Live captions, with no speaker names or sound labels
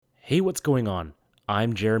Hey, what's going on?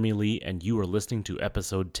 I'm Jeremy Lee, and you are listening to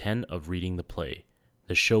episode 10 of Reading the Play,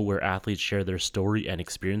 the show where athletes share their story and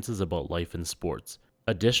experiences about life in sports.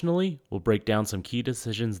 Additionally, we'll break down some key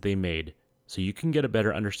decisions they made so you can get a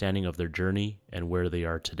better understanding of their journey and where they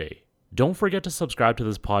are today. Don't forget to subscribe to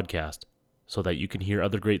this podcast so that you can hear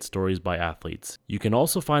other great stories by athletes. You can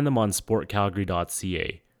also find them on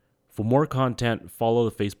sportcalgary.ca. For more content, follow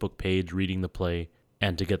the Facebook page Reading the Play,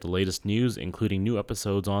 and to get the latest news, including new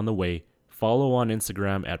episodes on the way, follow on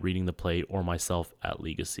Instagram at Reading the Play or myself at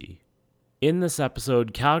Legacy. In this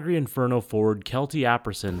episode, Calgary Inferno forward Kelty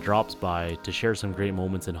Apperson drops by to share some great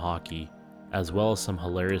moments in hockey, as well as some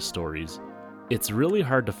hilarious stories. It's really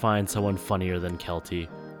hard to find someone funnier than Kelty.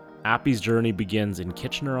 Appy's journey begins in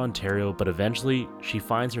Kitchener, Ontario, but eventually she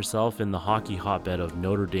finds herself in the hockey hotbed of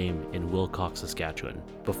Notre Dame in Wilcox, Saskatchewan,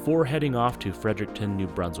 before heading off to Fredericton, New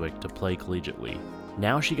Brunswick to play collegiately.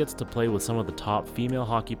 Now she gets to play with some of the top female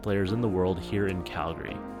hockey players in the world here in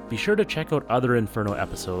Calgary. Be sure to check out other Inferno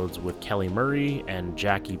episodes with Kelly Murray and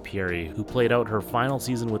Jackie Pieri, who played out her final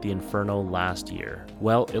season with the Inferno last year.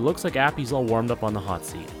 Well, it looks like Appy's all warmed up on the hot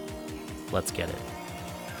seat. Let's get it.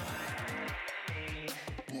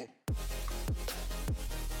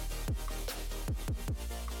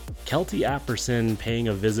 Kelty Apperson paying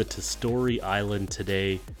a visit to Story Island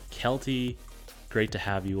today. Kelty, great to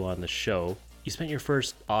have you on the show. You spent your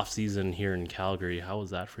first off season here in Calgary. How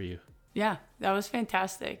was that for you? Yeah, that was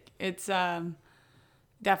fantastic. It's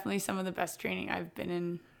definitely some of the best training I've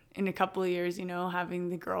been in a couple of years, having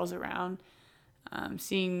the girls around,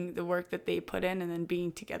 seeing the work that they put in and then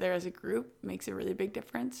being together as a group makes a really big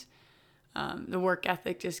difference. The work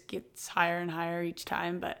ethic just gets higher and higher each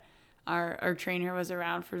time, but our trainer was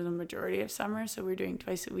around for the majority of summer, so we're doing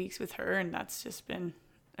twice a week with her, and that's just been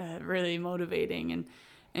really motivating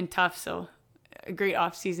and tough. So a great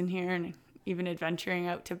off season here, and even adventuring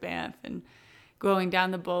out to Banff and going down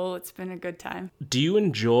the bowl. It's been a good time. Do you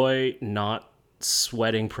enjoy not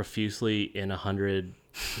sweating profusely in 100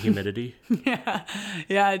 humidity?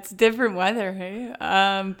 Yeah, it's different weather. Hey,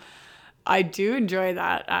 I do enjoy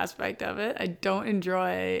that aspect of it. I don't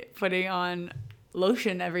enjoy putting on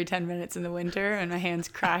lotion every 10 minutes in the winter and my hands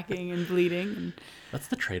cracking and bleeding. That's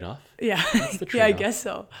the trade-off. Yeah, That's the trade-off. Yeah, I guess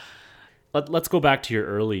so. Let's go back to your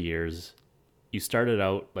early years. You started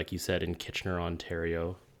out, like you said, in Kitchener,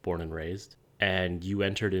 Ontario, born and raised, and you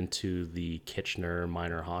entered into the Kitchener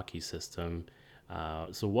minor hockey system.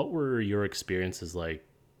 So what were your experiences like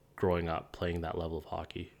growing up playing that level of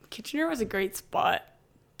hockey? Kitchener was a great spot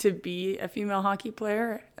to be a female hockey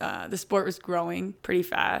player. The sport was growing pretty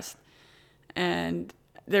fast, and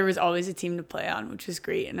there was always a team to play on, which was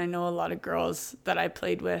great. And I know a lot of girls that I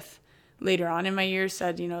played with later on in my years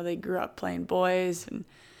said, they grew up playing boys and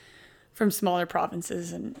from smaller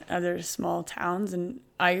provinces and other small towns. And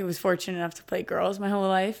I was fortunate enough to play girls my whole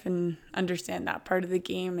life and understand that part of the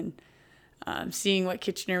game. And seeing what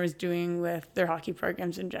Kitchener was doing with their hockey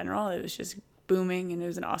programs in general, it was just booming, and it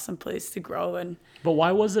was an awesome place to grow. But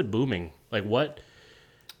why was it booming? Like what?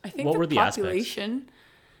 I think what were the population,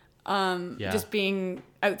 aspects? Just being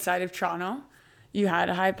outside of Toronto, you had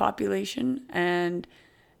a high population, and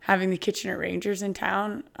having the Kitchener Rangers in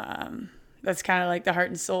town, that's kind of like the heart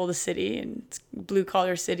and soul of the city, and it's blue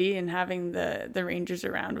collar city, and having the Rangers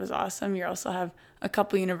around was awesome. You also have a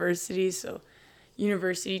couple universities, so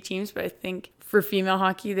university teams, but I think for female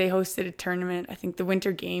hockey, they hosted a tournament, I think the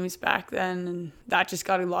Winter Games back then, and that just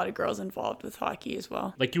got a lot of girls involved with hockey as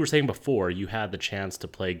well. Like you were saying before, you had the chance to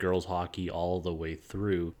play girls hockey all the way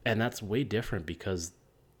through, and that's way different because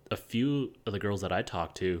a few of the girls that I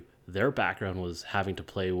talked to, their background was having to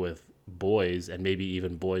play with boys and maybe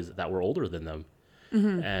even boys that were older than them.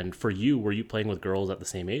 Mm-hmm. And for you, were you playing with girls at the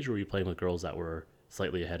same age, or were you playing with girls that were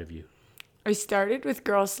slightly ahead of you? I started with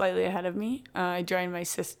girls slightly ahead of me. I joined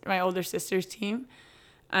my older sister's team,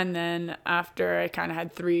 and then after I kind of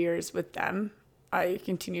had 3 years with them, I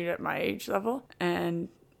continued at my age level. And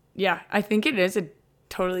yeah, I think it is a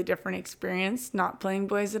totally different experience not playing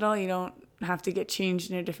boys at all. You don't have to get changed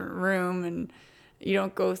in a different room, and you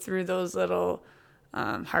don't go through those little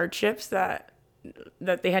hardships that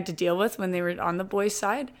they had to deal with when they were on the boys'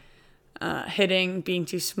 side. Hitting, being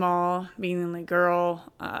too small, being the only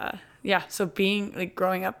girl. So being like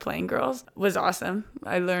growing up playing girls was awesome.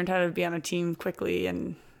 I learned how to be on a team quickly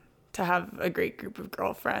and to have a great group of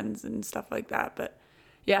girlfriends and stuff like that. But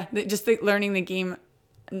yeah, just learning the game,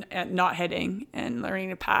 not hitting, and learning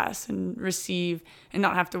to pass and receive and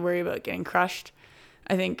not have to worry about getting crushed,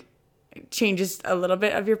 I think it changes a little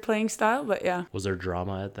bit of your playing style. But yeah. Was there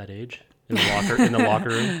drama at that age in the locker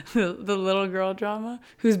room. The little girl drama,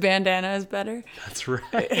 whose bandana is better. That's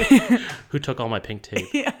right. Who took all my pink tape?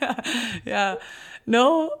 Yeah.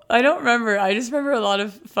 No, I don't remember. I just remember a lot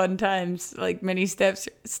of fun times, like mini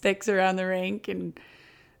sticks around the rink, and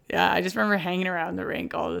yeah, I just remember hanging around the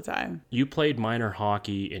rink all the time. You played minor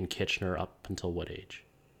hockey in Kitchener up until what age?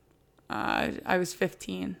 I was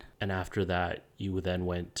 15. And after that, you then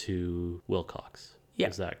went to Wilcox. Yeah.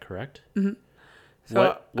 Is that correct? Mm-hmm.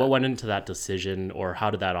 So, what went into that decision, or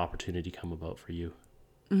how did that opportunity come about for you?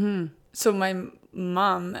 So my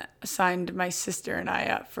mom signed my sister and I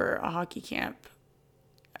up for a hockey camp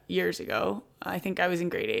years ago. I think I was in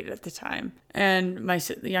grade 8 at the time. And my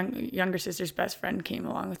younger sister's best friend came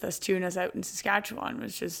along with us too, and I was out in Saskatchewan,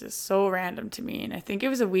 which was just so random to me. And I think it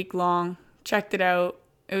was a week long. Checked it out.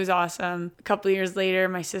 It was awesome. A couple of years later,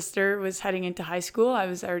 my sister was heading into high school. I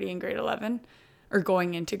was already in grade 11, or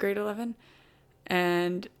going into grade 11.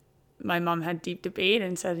 And my mom had deep debate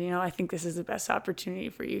and said, I think this is the best opportunity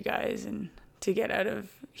for you guys and to get out of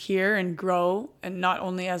here and grow, and not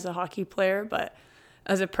only as a hockey player, but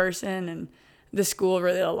as a person. And the school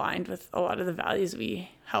really aligned with a lot of the values we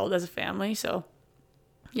held as a family. So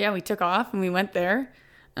yeah, we took off and we went there.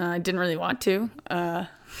 I didn't really want to. I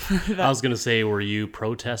was going to say, were you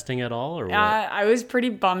protesting at all, or what? I was pretty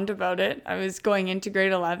bummed about it. I was going into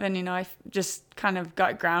grade 11. I just kind of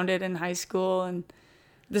got grounded in high school, and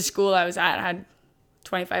the school I was at had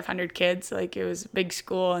 2,500 kids. Like, it was a big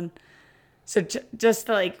school. And so just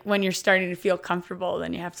like when you're starting to feel comfortable,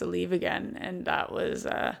 then you have to leave again. And that was,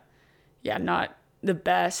 not the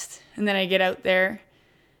best. And then I get out there,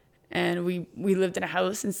 and we lived in a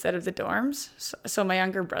house instead of the dorms. So my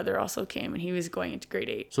younger brother also came, and he was going into grade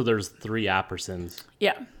 8. So there's 3 Appersons.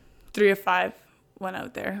 Yeah. 3 of 5 went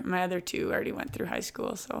out there. My other 2 already went through high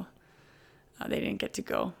school, so they didn't get to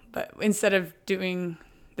go. But instead of doing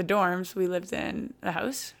the dorms, we lived in the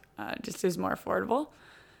house. Just as more affordable.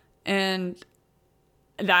 And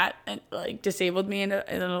that disabled me in a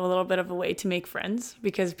little bit of a way to make friends,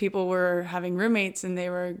 because people were having roommates and they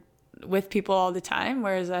were with people all the time,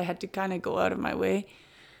 whereas I had to kind of go out of my way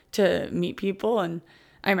to meet people. And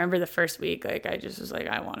I remember the first week, I just was like,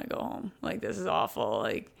 I want to go home. This is awful.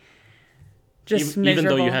 Just miserable. Even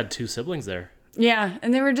though you had 2 siblings there. Yeah,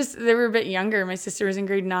 and they were a bit younger. My sister was in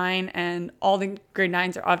grade 9, and all the grade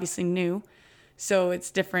 9s are obviously new, so it's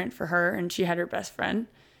different for her, and she had her best friend.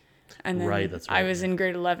 And then that's right. I was in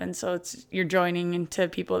grade 11, so you're joining into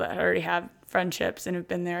people that already have friendships and have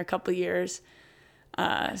been there a couple of years.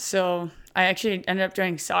 So I actually ended up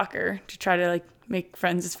joining soccer to try to make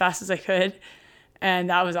friends as fast as I could. And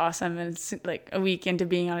that was awesome. And it's a week into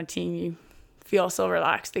being on a team, you feel so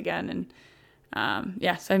relaxed again.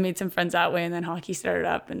 And so I made some friends that way, and then hockey started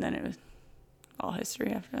up, and then it was all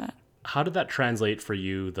history after that. How did that translate for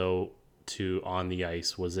you though to on the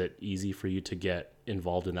ice? Was it easy for you to get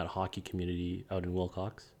involved in that hockey community out in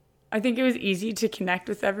Wilcox? I think it was easy to connect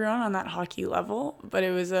with everyone on that hockey level, but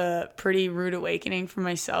it was a pretty rude awakening for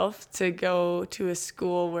myself to go to a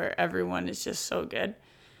school where everyone is just so good.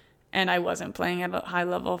 And I wasn't playing at a high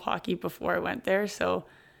level of hockey before I went there, so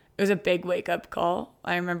it was a big wake-up call.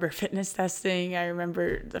 I remember fitness testing. I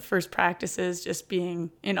remember the first practices just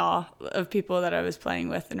being in awe of people that I was playing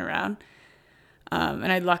with and around.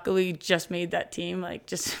 And I luckily just made that team,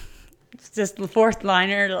 just the 4th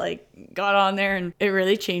liner, got on there, and it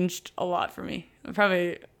really changed a lot for me.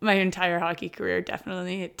 Probably my entire hockey career,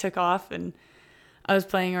 definitely. It took off, and I was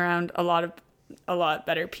playing around a lot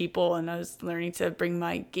better people, and I was learning to bring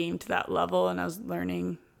my game to that level, and I was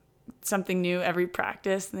learning something new every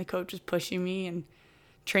practice, and the coach was pushing me, and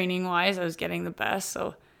training wise I was getting the best.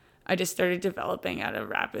 So I just started developing at a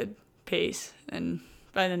rapid pace, and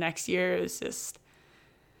by the next year it was just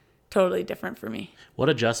totally different for me. What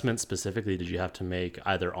adjustments specifically did you have to make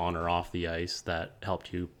either on or off the ice that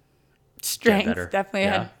helped you strength get better? Definitely.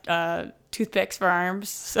 Yeah. Had toothpicks for arms,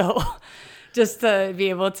 so just to be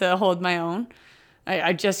able to hold my own.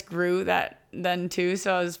 I just grew that then too,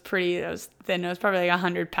 so I was thin. I was probably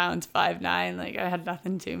 100 pounds, 5'9". I had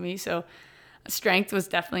nothing to me, so strength was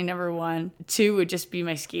definitely number 1. 2 would just be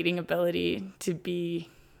my skating ability to be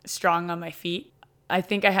strong on my feet. I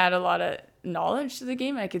think I had a lot of knowledge to the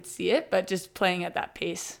game. I could see it, but just playing at that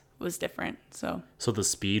pace was different. So the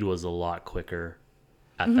speed was a lot quicker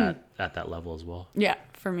at that level as well. Yeah,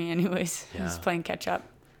 for me anyways. Yeah. Just playing catch up.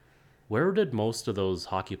 Where did most of those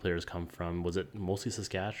hockey players come from? Was it mostly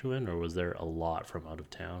Saskatchewan, or was there a lot from out of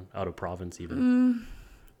town, out of province even?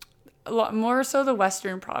 A lot more so the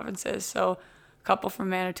western provinces. So a couple from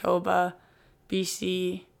Manitoba,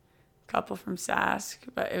 BC, a couple from Sask,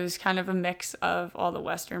 but it was kind of a mix of all the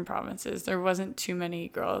western provinces. There wasn't too many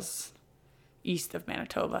girls east of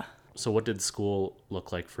Manitoba. So what did school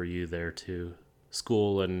look like for you there too?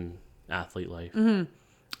 School and athlete life?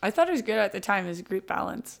 I thought it was good at the time. It was a great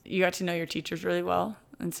balance. You got to know your teachers really well,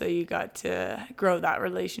 and so you got to grow that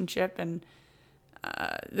relationship. And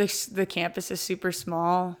the campus is super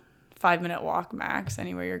small, 5-minute walk max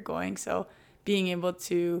anywhere you're going. So being able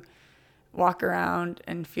to walk around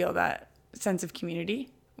and feel that sense of community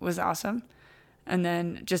was awesome. And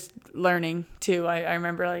then just learning too. I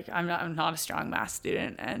remember like I'm not a strong math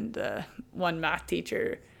student, and one math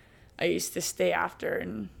teacher I used to stay after,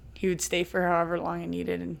 and he would stay for however long I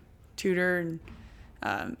needed and tutor,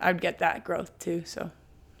 and I'd get that growth too. So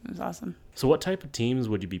it was awesome. So what type of teams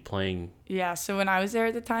would you be playing? Yeah, so when I was there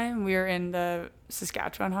at the time, we were in the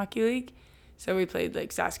Saskatchewan Hockey League. So we played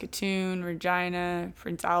like Saskatoon, Regina,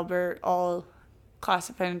 Prince Albert, all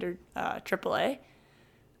classified under AAA.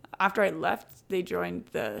 After I left, they joined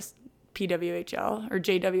the PWHL or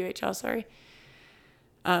JWHL, sorry.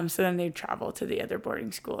 So then they'd travel to the other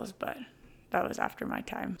boarding schools, but that was after my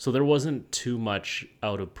time. So there wasn't too much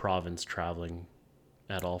out of province traveling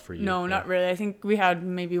at all for you? No, not really. I think we had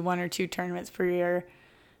maybe 1 or 2 tournaments per year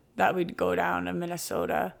that we'd go down to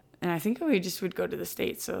Minnesota. And I think we just would go to the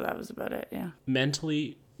States, so that was about it, yeah.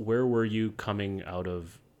 Mentally, where were you coming out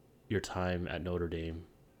of your time at Notre Dame?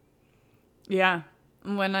 Yeah.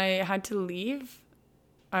 When I had to leave,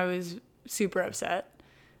 I was super upset.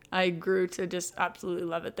 I grew to just absolutely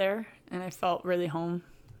love it there, and I felt really home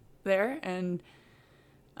there. And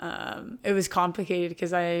it was complicated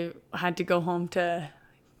because I had to go home to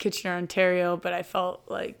Kitchener, Ontario, but I felt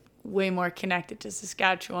like way more connected to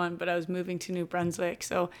Saskatchewan, but I was moving to New Brunswick.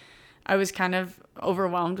 So I was kind of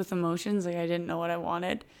overwhelmed with emotions. Like I didn't know what I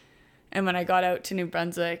wanted. And when I got out to New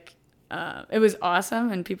Brunswick, it was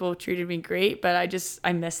awesome and people treated me great, but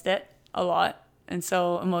I missed it a lot. And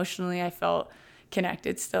so emotionally I felt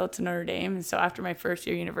connected still to Notre Dame. And so after my first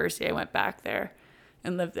year university, I went back there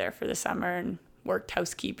and lived there for the summer and worked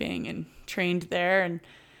housekeeping and trained there. And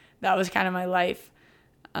that was kind of my life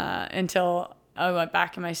until I went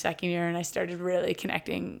back in my second year and I started really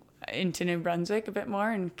connecting into New Brunswick a bit more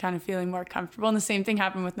and kind of feeling more comfortable. And the same thing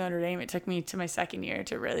happened with Notre Dame. It took me to my second year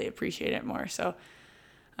to really appreciate it more. So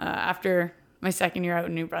after my second year out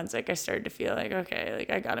in New Brunswick, I started to feel like, okay, like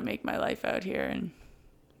I got to make my life out here and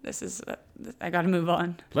I got to move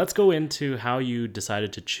on. Let's go into how you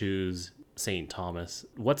decided to choose St. Thomas.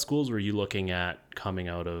 What schools were you looking at coming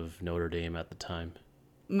out of Notre Dame at the time?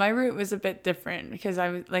 My route was a bit different because I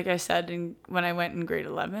was, like I said, when I went in grade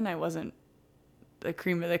 11, I wasn't the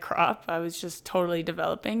cream of the crop. I was just totally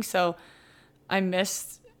developing. So I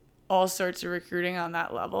missed all sorts of recruiting on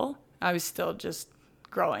that level. I was still just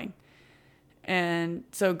growing. And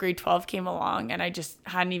so grade 12 came along and I just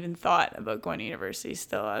hadn't even thought about going to university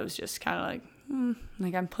still. I was just kind of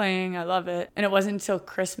like I'm playing, I love it. And it wasn't until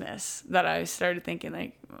Christmas that I started thinking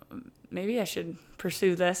like, maybe I should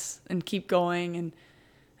pursue this and keep going. And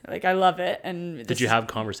like, I love it. And did you have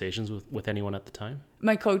conversations with anyone at the time?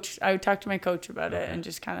 My coach, I would talk to my coach about it and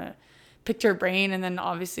just kind of picked her brain. And then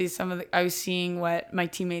obviously I was seeing what my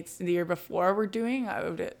teammates the year before were doing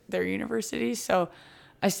out at their universities. So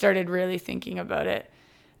I started really thinking about it.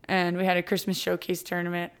 And we had a Christmas showcase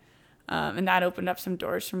tournament. And that opened up some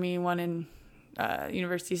doors for me, one in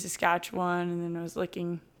University of Saskatchewan. And then I was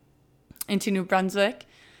looking into New Brunswick.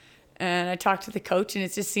 And I talked to the coach, and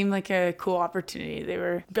it just seemed like a cool opportunity. They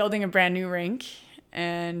were building a brand new rink,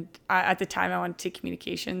 and at the time I wanted to take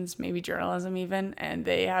communications, maybe journalism even, and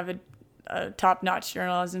they have a top-notch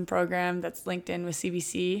journalism program that's linked in with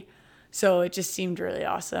CBC. So it just seemed really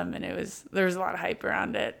awesome, and there was a lot of hype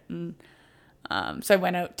around it. And so I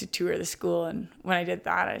went out to tour the school, and when I did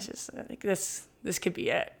that, I was just like, this could be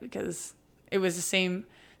it, because it was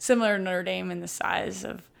similar to Notre Dame in the size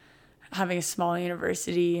of having a small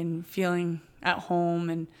university and feeling at home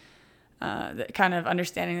and kind of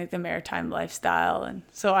understanding like the maritime lifestyle. And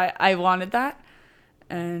so I wanted that.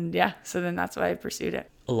 And yeah, so then that's why I pursued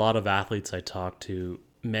it. A lot of athletes I talk to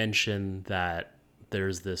mention that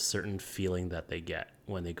there's this certain feeling that they get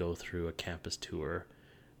when they go through a campus tour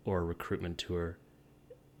or a recruitment tour.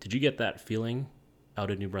 Did you get that feeling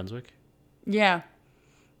out at New Brunswick? Yeah.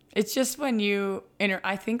 It's just when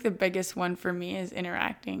I think the biggest one for me is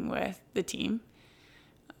interacting with the team.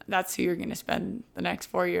 That's who you're going to spend the next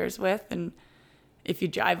 4 years with. And if you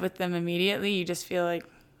jive with them immediately, you just feel like,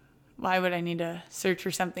 why would I need to search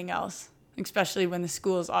for something else? Especially when the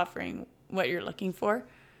school is offering what you're looking for.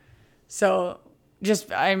 So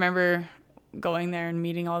I remember going there and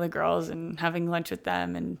meeting all the girls and having lunch with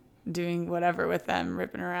them and doing whatever with them,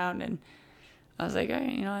 ripping around. And I was like,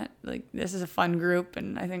 hey, you know what? Like, this is a fun group,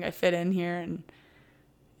 and I think I fit in here. And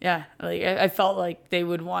yeah, like I felt like they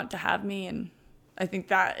would want to have me, and I think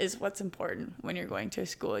that is what's important when you're going to a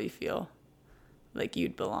school. You feel like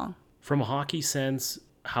you'd belong. From a hockey sense,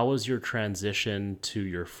 how was your transition to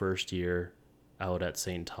your first year out at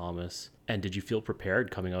St. Thomas? And did you feel prepared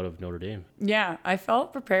coming out of Notre Dame? Yeah, I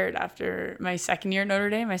felt prepared after my second year at Notre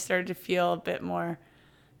Dame. I started to feel a bit more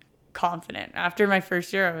confident. After my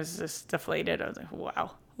first year, I was just deflated. I was like,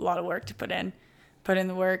 wow, a lot of work to put in. Put in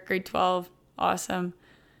the work, grade 12, awesome.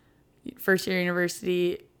 First year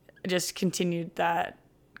university, just continued that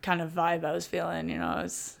kind of vibe I was feeling. You know,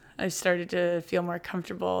 I started to feel more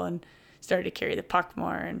comfortable and started to carry the puck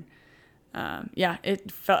more. And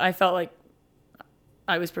I felt like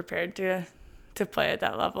I was prepared to play at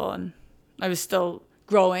that level, and I was still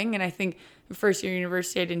growing. And I think the first year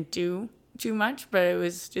university I didn't do too much, but it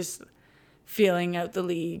was just feeling out the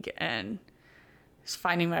league and just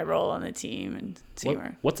finding my role on the team and seeing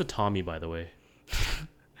where. What's a Tommy, by the way?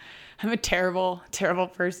 I'm a terrible, terrible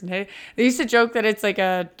person. Hey, they used to joke that it's like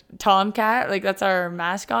a tomcat, like that's our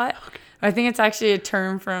mascot. Okay. I think it's actually a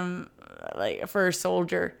term from like for a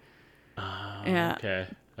soldier. Yeah.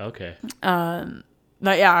 Okay.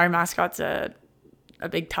 But yeah, our mascot's a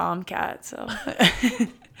big tomcat, so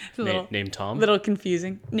Name Tom? Little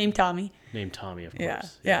confusing. Name Tommy. Name Tommy, of course. Yeah.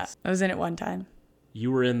 Yes. Yeah. I was in it one time.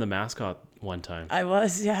 You were in the mascot one time. I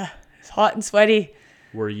was, yeah. It's hot and sweaty.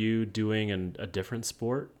 Were you doing a different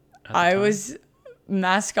sport at the I time? was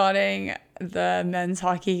mascotting the men's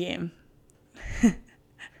hockey game.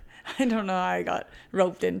 I don't know how I got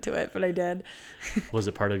roped into it, but I did. Was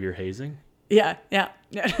it part of your hazing? Yeah.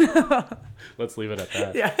 Let's leave it at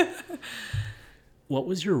that. Yeah. What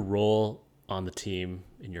was your role on the team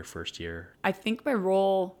in your first year? I think my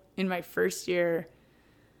role in my first year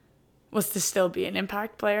was to still be an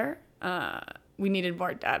impact player. We needed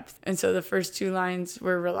more depth. And so the first two lines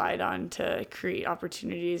were relied on to create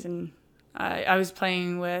opportunities. And I was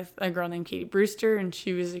playing with a girl named Katie Brewster, and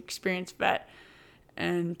she was an experienced vet.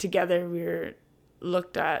 And together we were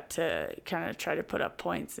looked at to kind of try to put up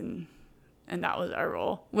points, and that was our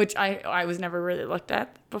role, which I was never really looked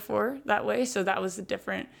at before that way. So that was a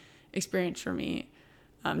different experience for me.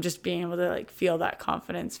 Just being able to like feel that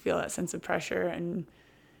confidence, feel that sense of pressure, and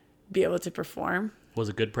be able to perform. Was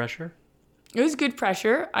it good pressure? It was good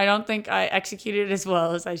pressure. I don't think I executed as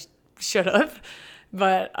well as I should have,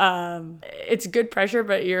 but it's good pressure.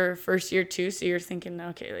 But you're first year too, so you're thinking,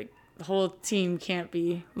 okay, like the whole team can't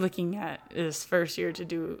be looking at this first year to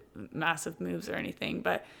do massive moves or anything.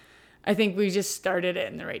 But I think we just started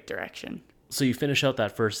it in the right direction. So you finish out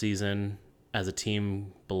that first season as a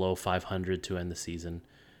team below 500 to end the season.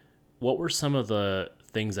 What were some of the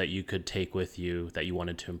things that you could take with you that you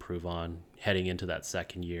wanted to improve on heading into that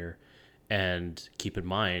second year? And keep in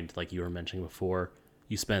mind, like you were mentioning before,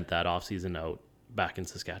 you spent that offseason out back in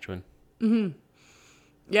Saskatchewan. Mm-hmm.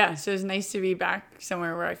 Yeah, so it was nice to be back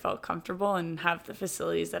somewhere where I felt comfortable and have the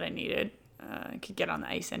facilities that I needed. I could get on the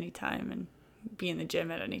ice anytime and be in the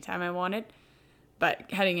gym at any time I wanted. But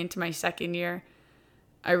heading into my second year,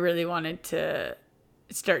 I really wanted to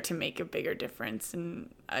start to make a bigger difference.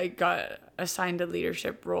 And I got assigned a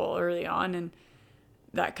leadership role early on, and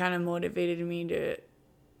that kind of motivated me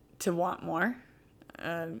to want more,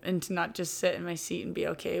 and to not just sit in my seat and be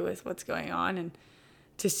okay with what's going on, and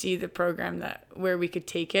to see the program that where we could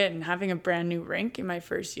take it. And having a brand new rink in my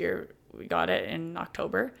first year, we got it in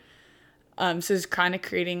October. So it's kind of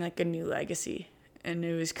creating like a new legacy, and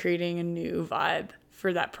it was creating a new vibe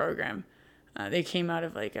for that program. They came out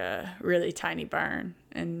of like a really tiny barn,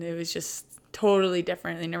 and it was just totally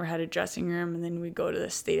different. They never had a dressing room, and then we go to the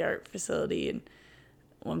state art facility, and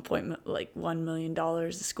at one point like $1 million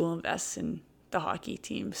the school invests in the hockey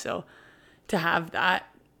team. So to have that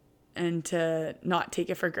and to not take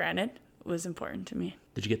it for granted was important to me.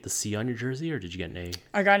 Did you get the C on your jersey, or did you get an A?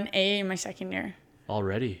 I got an A in my second year.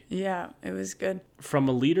 Already? Yeah, it was good. From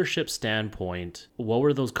a leadership standpoint, what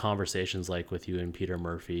were those conversations like with you and Peter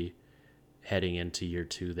Murphy heading into year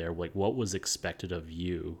two there? Like, what was expected of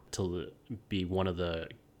you to be one of the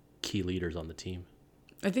key leaders on the team?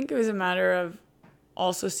 I think it was a matter of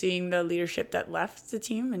also seeing the leadership that left the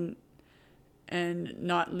team and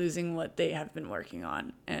not losing what they have been working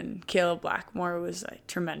on. And Kayla Blackmore was a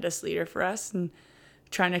tremendous leader for us, and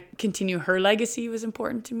trying to continue her legacy was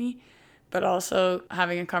important to me, but also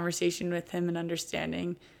having a conversation with him and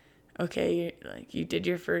understanding, okay, like you did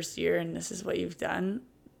your first year and this is what you've done.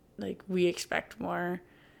 Like we expect more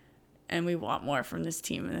and we want more from this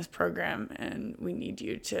team and this program, and we need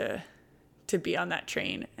you to be on that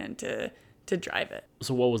train and to drive it.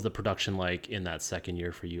 So what was the production like in that second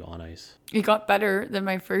year for you on ice? It got better than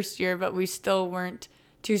my first year, but we still weren't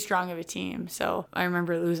too strong of a team. So I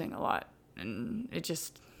remember losing a lot, and it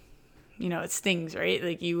just, it stings, right?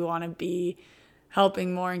 Like you want to be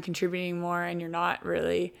helping more and contributing more, and you're not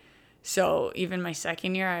really. So even my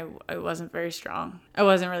second year, I wasn't very strong. I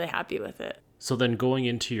wasn't really happy with it. So then going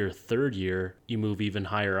into your third year, you move even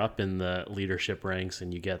higher up in the leadership ranks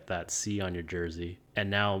and you get that C on your jersey.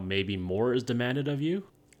 And now maybe more is demanded of you?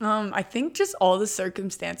 I think just all the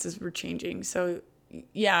circumstances were changing. So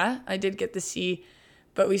yeah, I did get the C,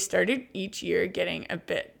 but we started each year getting a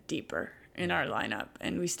bit deeper in our lineup.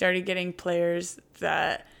 And we started getting players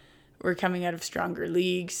that were coming out of stronger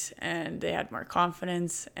leagues and they had more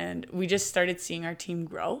confidence. And we just started seeing our team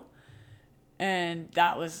grow. And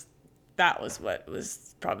that was what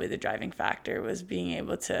was probably the driving factor, was being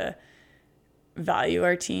able to value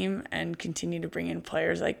our team and continue to bring in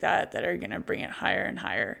players like that are going to bring it higher and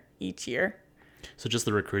higher each year. So just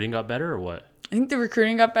the recruiting got better or what? I think the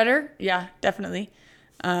recruiting got better. Yeah, definitely.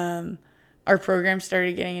 Our program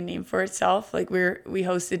started getting a name for itself. Like we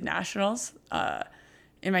hosted nationals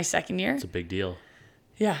in my second year. It's a big deal.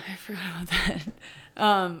 Yeah, I forgot about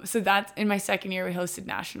that. So that's in my second year, we hosted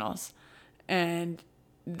nationals, and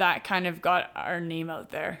that kind of got our name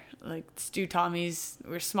out there. Like Stu Tommy's,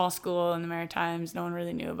 we're a small school in the Maritimes. No one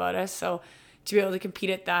really knew about us. So to be able to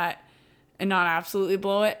compete at that and not absolutely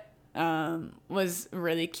blow it was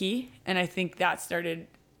really key. And I think that started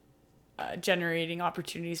generating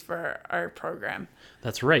opportunities for our program.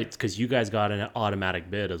 That's right, because you guys got an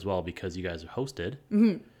automatic bid as well because you guys hosted.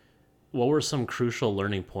 Mm-hmm. What were some crucial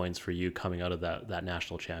learning points for you coming out of that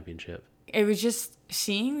national championship? It was just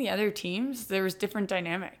seeing the other teams. There was different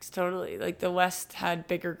dynamics, totally. Like the West had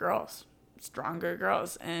bigger girls, stronger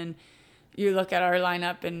girls. And you look at our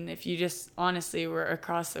lineup, and if you just honestly were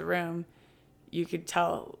across the room, you could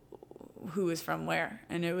tell who was from where.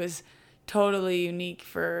 And it was totally unique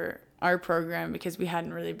for our program because we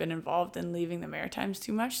hadn't really been involved in leaving the Maritimes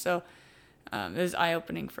too much. So it was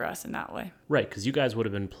eye-opening for us in that way. Right, because you guys would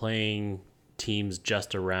have been playing teams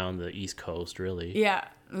just around the East Coast, really. Yeah,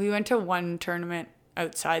 we went to one tournament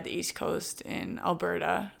outside the East Coast in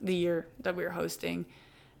Alberta the year that we were hosting,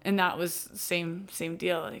 and that was same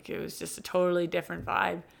deal. Like it was just a totally different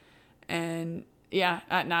vibe. And yeah,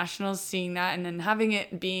 at nationals, seeing that and then having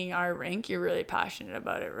it being our rink, you're really passionate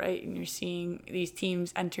about it, right? And you're seeing these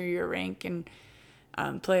teams enter your rink and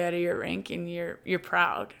play out of your rink, and you're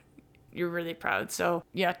proud. You're really proud. So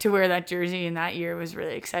yeah, to wear that jersey in that year was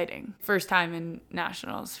really exciting. First time in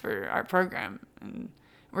nationals for our program, and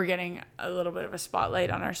we're getting a little bit of a spotlight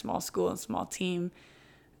on our small school and small team.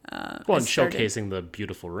 And showcasing the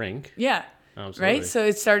beautiful rink. Yeah. Absolutely. Right. So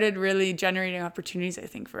it started really generating opportunities, I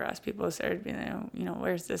think, for us. People started being like,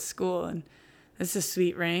 where's this school? And this is a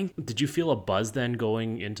sweet rink. Did you feel a buzz then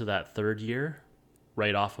going into that third year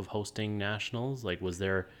right off of hosting nationals? Like, was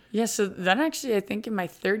there... Yeah. So then actually, I think in my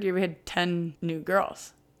third year, we had 10 new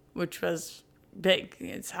girls, which was big.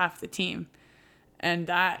 It's half the team. And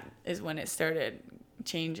that is when it started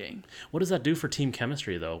changing. What does that do for team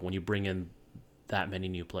chemistry, though, when you bring in that many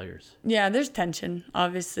new players? Yeah, there's tension,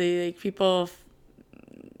 obviously. Like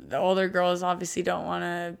the older girls obviously don't want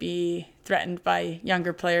to be threatened by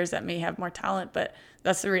younger players that may have more talent, but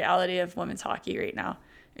that's the reality of women's hockey right now.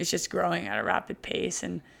 It's just growing at a rapid pace,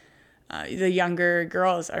 and the younger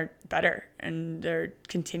girls are better, and they're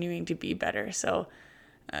continuing to be better. So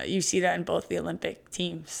you see that in both the Olympic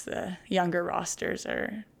teams. The younger rosters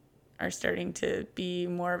are starting to be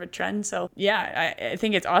more of a trend. So yeah, I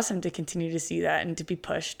think it's awesome to continue to see that and to be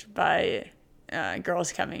pushed by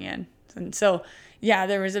girls coming in. And so yeah,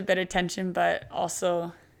 there was a bit of tension, but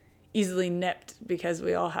also easily nipped because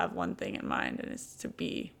we all have one thing in mind, and it's to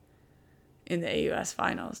be in the AUS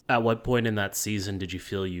finals. At what point in that season did you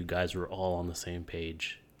feel you guys were all on the same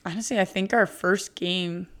page? Honestly, I think our first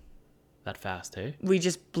game... That fast, hey? We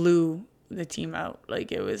just blew the team out.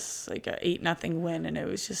 Like it was like a 8-0 win, and it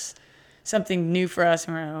was just something new for us.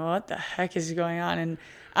 And we're like, what the heck is going on? And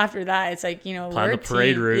after that, it's like, plan we're the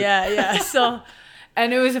parade route. Yeah. So,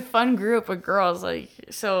 and it was a fun group of girls. Like,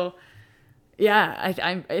 so yeah,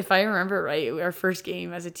 I if I remember right, our first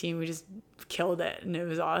game as a team, we just killed it, and it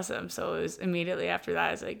was awesome. So it was immediately after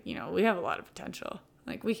that, it's like, we have a lot of potential.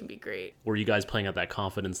 Like we can be great. Were you guys playing at that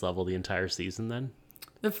confidence level the entire season then?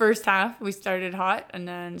 The first half we started hot, and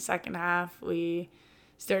then second half we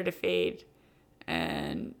started to fade.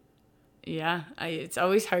 And yeah, it's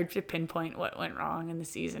always hard to pinpoint what went wrong in the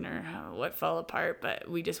season or what fell apart, but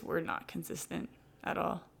we just were not consistent at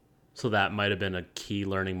all. So that might have been a key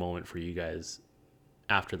learning moment for you guys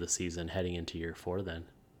after the season heading into year 4 then.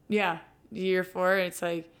 Yeah, year 4, it's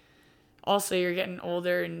like also you're getting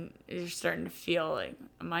older and you're starting to feel like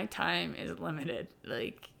my time is limited.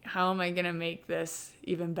 Like, how am I going to make this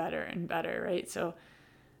even better and better, right? So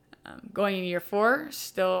going in year 4,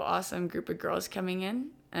 still awesome group of girls coming in,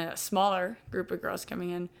 a smaller group of girls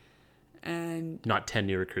coming in. And not 10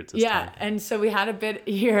 new recruits this time. And so we had a bit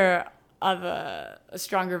here of a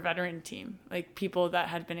stronger veteran team, like people that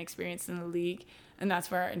had been experienced in the league, and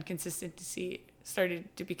that's where our inconsistency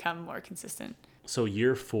started to become more consistent. So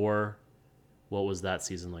year 4, what was that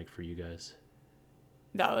season like for you guys?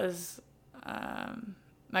 That was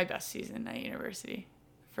my best season at university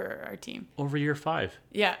for our team. Over year 5?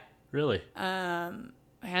 Yeah. Really?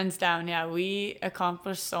 Hands down, yeah. We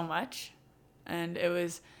accomplished so much, and it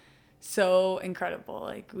was so incredible.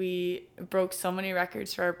 Like, we broke so many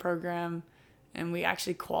records for our program, and we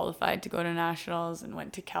actually qualified to go to nationals and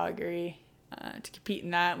went to Calgary to compete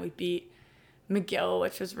in that. We beat McGill,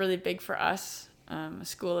 which was really big for us, a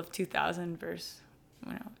school of 2,000 versus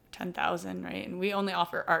 10,000, right? And we only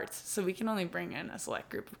offer arts, so we can only bring in a select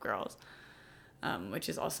group of girls, which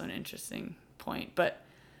is also an interesting point. But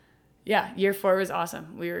yeah, year 4 was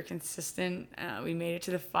awesome. We were consistent. We made it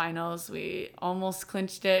to the finals. We almost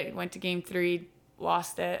clinched it. Went to game 3,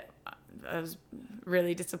 lost it. That was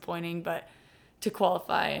really disappointing. But to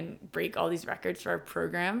qualify and break all these records for our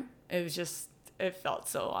program, it felt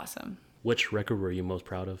so awesome. Which record were you most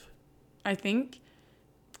proud of? I think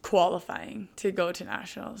qualifying to go to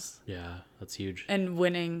nationals. Yeah, that's huge. And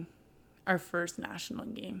winning our first national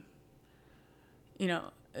game.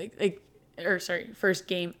 First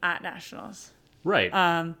game at nationals. Right.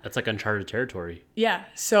 That's like uncharted territory. Yeah.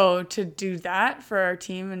 So to do that for our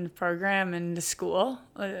team and the program and the school,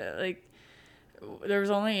 there was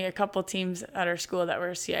only a couple teams at our school that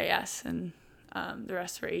were CIS, and the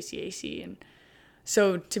rest were ACAC. And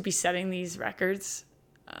so to be setting these records,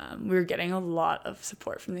 we were getting a lot of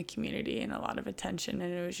support from the community and a lot of attention,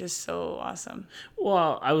 and it was just so awesome.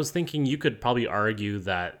 Well, I was thinking you could probably argue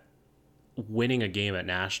that winning a game at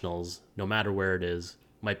nationals, no matter where it is,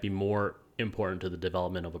 might be more important to the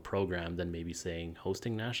development of a program than maybe saying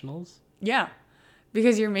hosting nationals. Yeah,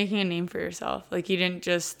 because you're making a name for yourself. Like, you didn't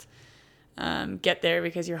just get there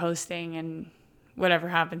because you're hosting and whatever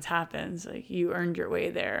happens. Like, you earned your way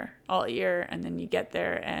there all year, and then you get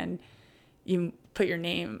there and you put your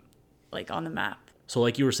name like on the map. So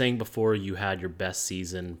like you were saying before, you had your best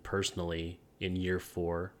season personally in year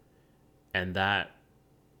 4, and that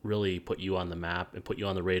really put you on the map and put you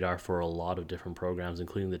on the radar for a lot of different programs,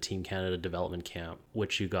 including the Team Canada Development Camp,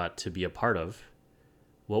 which you got to be a part of.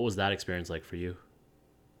 What was that experience like for you?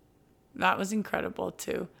 That was incredible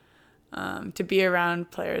too. To be around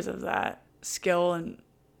players of that skill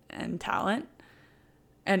and talent,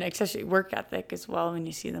 and especially work ethic as well. When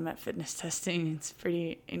you see them at fitness testing, it's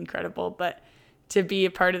pretty incredible. But to be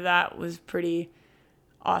a part of that was pretty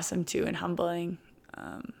awesome too, and humbling.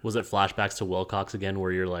 Was it flashbacks to Wilcox again,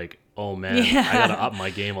 where you're like, oh man, yeah, I gotta up my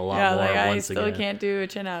game a lot more once again? I still can't do a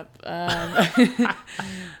chin up.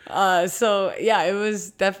 So yeah, it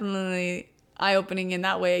was definitely eye-opening in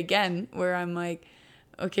that way again, where I'm like,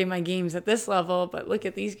 okay, my game's at this level, but look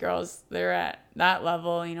at these girls, they're at that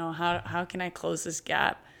level. How can I close this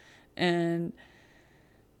gap? And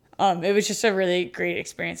it was just a really great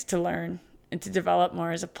experience to learn and to develop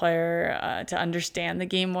more as a player, to understand the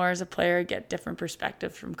game more as a player, get different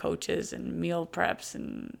perspectives from coaches and meal preps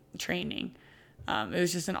and training. It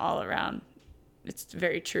was just an all-around, it's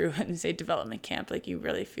very true when you say development camp, like you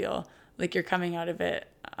really feel like you're coming out of it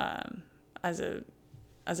as a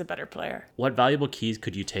better player. What valuable keys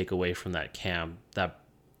could you take away from that camp that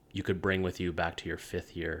you could bring with you back to your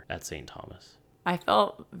 5th year at St. Thomas? I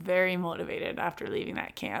felt very motivated after leaving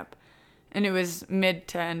that camp. And it was mid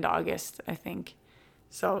to end August, I think.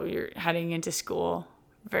 So you're heading into school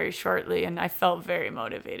very shortly. And I felt very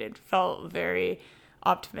motivated, felt very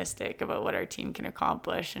optimistic about what our team can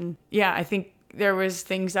accomplish. And yeah, I think there was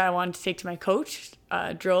things that I wanted to take to my coach,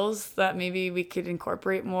 drills that maybe we could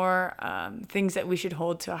incorporate more, things that we should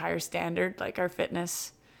hold to a higher standard, like our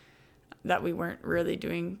fitness that we weren't really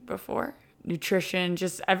doing before. Nutrition,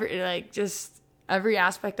 every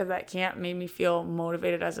aspect of that camp made me feel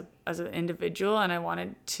motivated as an individual, and I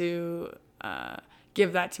wanted to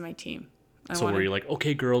give that to my team. Were you like,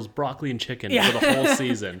 okay, girls, broccoli and chicken for the whole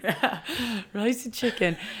season? Yeah. Rice and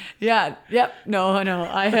chicken. Yeah. Yep.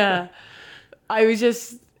 No. I was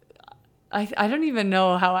just, I don't even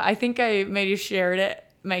know how. I think I maybe shared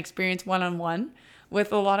my experience one-on-one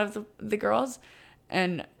with a lot of the girls,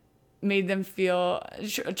 and made them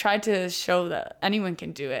tried to show that anyone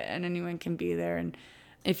can do it and anyone can be there, and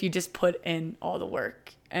if you just put in all the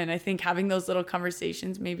work. And I think having those little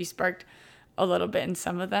conversations maybe sparked a little bit in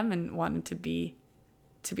some of them and wanted to be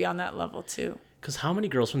on that level too. Because how many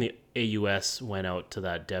girls from the AUS went out to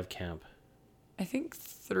that dev camp? I think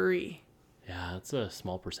 3. Yeah, that's a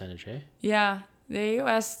small percentage, eh? Yeah, the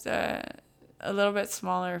AUS a little bit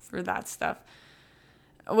smaller for that stuff,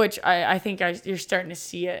 which I think you're starting to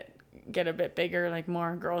see it get a bit bigger. Like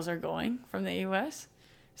more girls are going from the AUS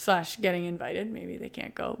 / getting invited. Maybe they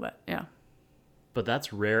can't go, but yeah. But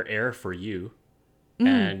that's rare air for you.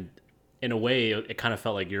 And in a way, it kind of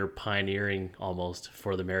felt like you're pioneering almost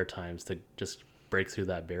for the Maritimes to just break through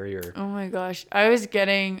that barrier. Oh my gosh. I was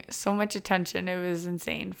getting so much attention. It was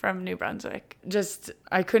insane from New Brunswick. Just,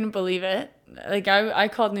 I couldn't believe it. Like, I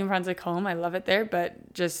called New Brunswick home. I love it there,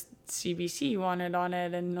 but just CBC wanted on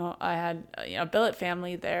it. And I had a billet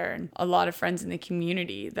family there and a lot of friends in the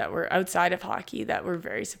community that were outside of hockey that were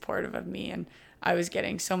very supportive of me. And I was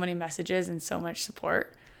getting so many messages and so much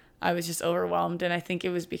support. I was just overwhelmed. And I think it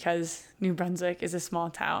was because New Brunswick is a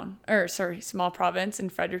small province,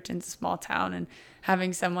 and Fredericton's a small town. And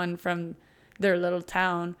having someone from their little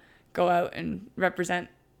town go out and represent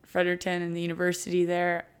Fredericton and the university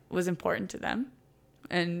there was important to them.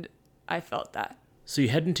 And I felt that. So you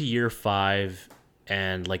head into year 5,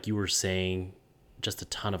 and like you were saying, just a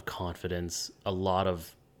ton of confidence, a lot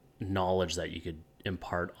of knowledge that you could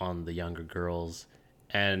impart on the younger girls.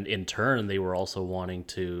 And in turn, they were also wanting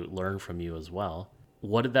to learn from you as well.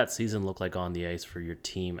 What did that season look like on the ice for your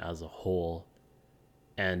team as a whole?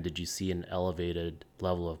 And did you see an elevated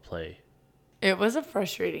level of play? It was a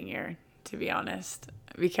frustrating year, to be honest,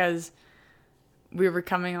 because we were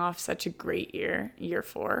coming off such a great year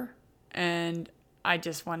 4, and I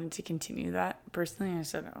just wanted to continue that personally. I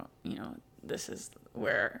said, this is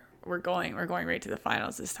where we're going. We're going right to the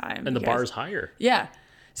finals this time. And the bar is higher. Yeah.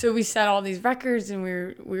 So we set all these records, and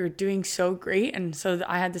we were doing so great. And so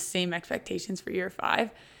I had the same expectations for year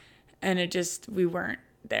 5, and we weren't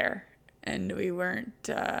there, and we weren't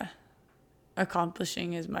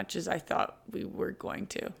accomplishing as much as I thought we were going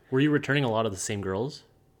to. Were you returning a lot of the same girls?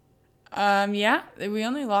 Yeah, we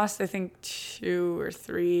only lost, I think, 2 or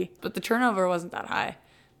 3, but the turnover wasn't that high.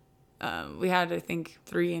 We had, I think,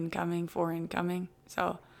 3 incoming, 4 incoming.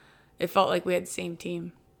 So it felt like we had the same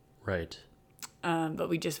team. Right. But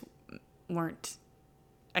we just weren't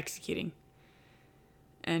executing.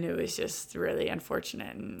 And it was just really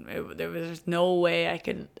unfortunate. And there was no way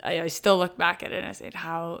I still look back at it and I said,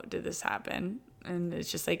 how did this happen? And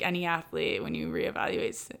it's just like any athlete, when you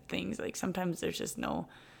reevaluate things, like sometimes there's just no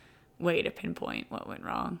way to pinpoint what went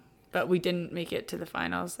wrong. But we didn't make it to the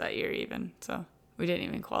finals that year even. So we didn't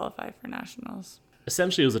even qualify for nationals.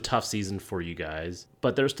 Essentially, it was a tough season for you guys,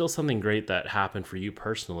 but there's still something great that happened for you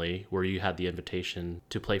personally, where you had the invitation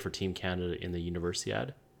to play for Team Canada in the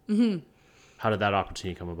Universiade. Mm-hmm. How did that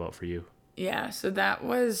opportunity come about for you? Yeah, so that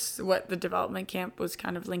was what the development camp was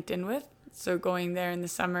kind of linked in with. So going there in the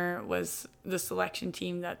summer was the selection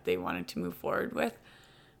team that they wanted to move forward with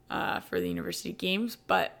for the university games,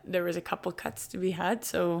 but there was a couple cuts to be had,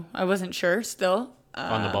 so I wasn't sure still.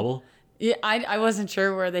 On the bubble? Yeah, I wasn't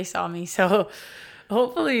sure where they saw me, so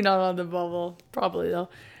hopefully not on the bubble, probably though.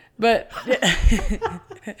 But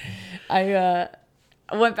I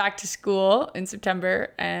went back to school in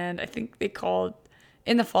September, and I think they called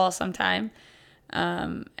in the fall sometime,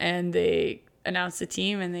 and they announced the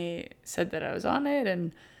team, and they said that I was on it,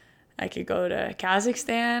 and I could go to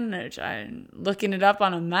Kazakhstan, which I'm looking it up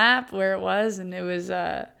on a map where it was, and it was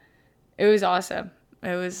awesome.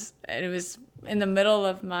 It was in the middle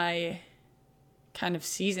of my kind of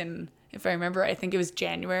season. If I remember, I think it was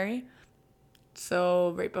January.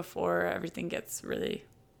 So right before everything gets really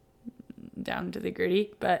down to the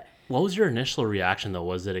gritty. But what was your initial reaction though?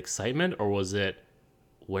 Was it excitement, or was it,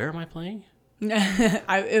 where am I playing?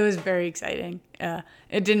 It was very exciting.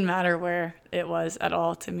 It didn't matter where it was at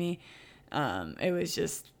all to me. It was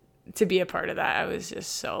just to be a part of that. I was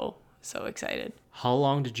just so excited. How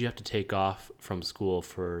long did you have to take off from school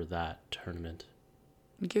for that tournament?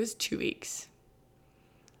 I think it was 2 weeks.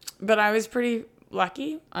 But I was pretty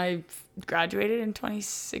lucky. I graduated in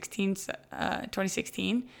 2016.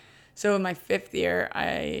 So in my 5th year,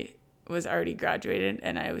 I was already graduated,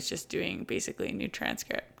 and I was just doing basically a new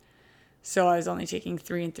transcript. So I was only taking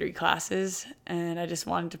 3 and 3 classes, and I just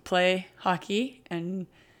wanted to play hockey, and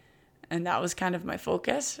that was kind of my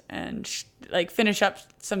focus, and finish up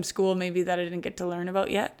some school maybe that I didn't get to learn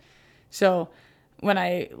about yet. So when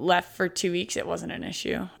I left for 2 weeks, it wasn't an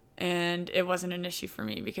issue. And it wasn't an issue for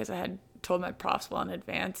me because I had told my profs well in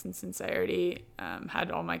advance. And since I already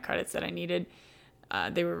had all my credits that I needed,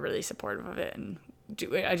 they were really supportive of it. And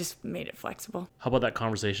I just made it flexible. How about that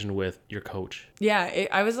conversation with your coach? Yeah,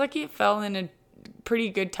 I was lucky it fell in a pretty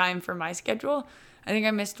good time for my schedule. I think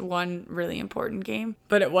I missed one really important game,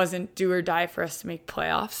 but it wasn't do or die for us to make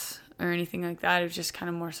playoffs or anything like that. It was just kind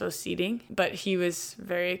of more so seeding. But he was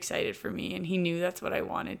very excited for me, and he knew that's what I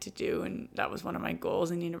wanted to do, and that was one of my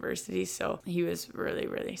goals in university. So he was really,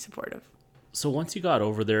 really supportive. So once you got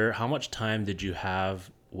over there, how much time did you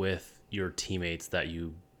have with your teammates that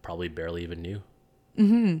you probably barely even knew?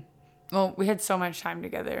 Well, we had so much time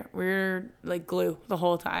together. We were like glue the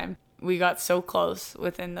whole time. We got so close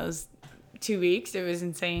within those 2 weeks. It was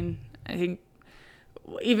insane. I think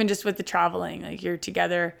even just with the traveling, like you're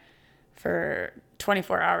together for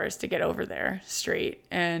 24 hours to get over there straight.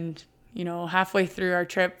 And, you know, halfway through our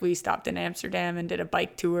trip, we stopped in Amsterdam and did a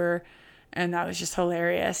bike tour. And that was just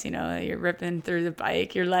hilarious. You know, you're ripping through the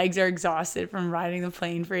bike. Your legs are exhausted from riding the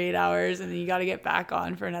plane for 8 hours, and then you got to get back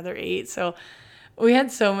on for another 8. So we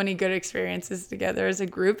had so many good experiences together as a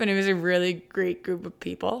group, and it was a really great group of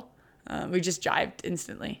people. We just jived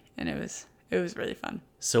instantly, and it was really fun.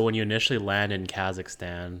 So when you initially land in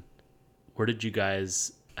Kazakhstan, where did you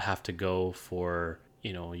guys have to go for,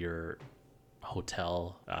 you know, your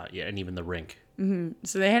hotel, and even the rink?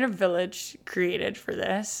 So they had a village created for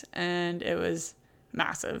this, and it was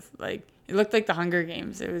massive. Like, it looked like the Hunger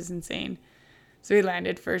Games. It was insane. So we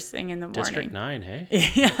landed first thing in the morning. District 9,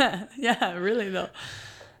 hey? Yeah, really though.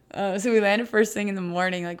 So we landed first thing in the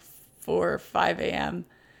morning, like 4 or 5 a.m.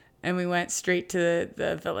 And we went straight to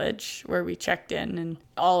the village where we checked in, and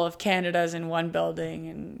all of Canada's in one building,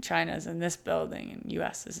 and China's in this building, and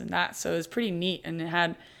US is in that. So it was pretty neat, and it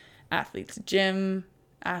had athletes' gym,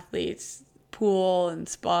 athletes' pool and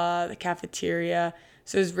spa, the cafeteria.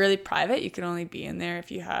 So it was really private. You could only be in there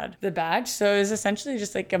if you had the badge. So it was essentially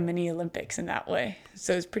just like a mini Olympics in that way.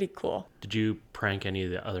 So it was pretty cool. Did you prank any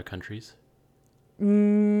of the other countries?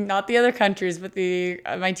 Not the other countries, but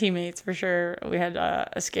my teammates for sure. We had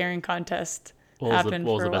a scaring contest happen.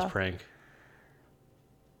 What was the best prank?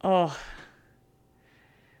 Well,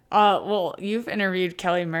 you've interviewed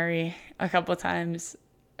Kelly Murray a couple times,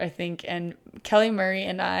 I think, and Kelly Murray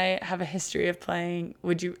and I have a history of playing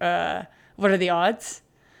What Are the Odds?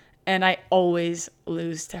 And I always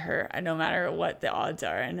lose to her, no matter what the odds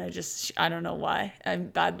are, and I don't know why. I'm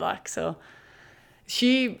bad luck. So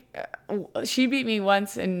she beat me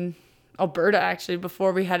once in Alberta, actually,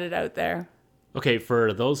 before we headed out there. Okay,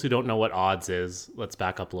 for those who don't know what odds is, let's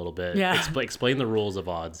back up a little bit. Yeah. Explain the rules of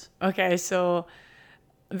odds. Okay, so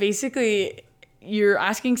basically you're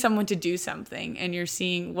asking someone to do something, and you're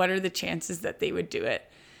seeing what are the chances that they would do it.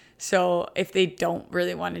 So if they don't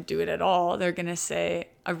really want to do it at all, they're going to say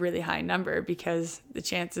a really high number, because the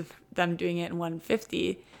chance of them doing it in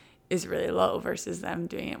 150 is really low versus them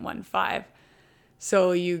doing it 1.5.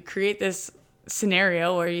 So you create this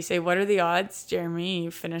scenario where you say, what are the odds, Jeremy,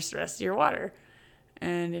 you finish the rest of your water?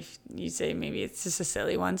 And if you say maybe it's just a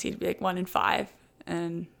silly one, so you'd be like 1 in 5.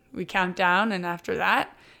 And we count down, and after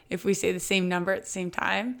that, if we say the same number at the same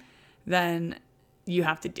time, then you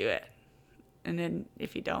have to do it. And then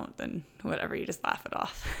if you don't, then whatever, you just laugh it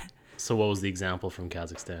off. So what was the example from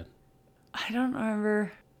Kazakhstan? I don't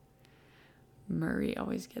remember. Murray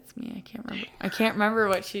always gets me. I can't remember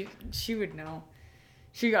what she would know.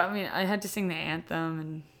 She got me. I had to sing the anthem,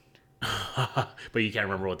 and But you can't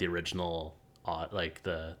remember what the original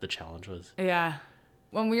the challenge was. yeah.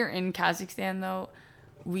 When we were in Kazakhstan, though,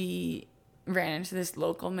 we ran into this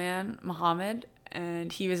local man, Mohammed,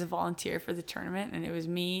 and he was a volunteer for the tournament, and it was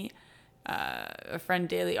me, a friend,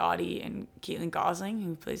 Daly Audie, and Caitlin Gosling,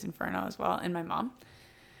 who plays Inferno as well, and my mom.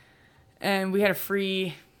 And we had a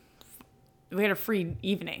free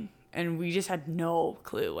evening, and we just had no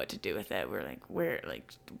clue what to do with it. We're like, where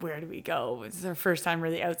do we go? It's our first time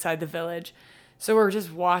really outside the village. So we're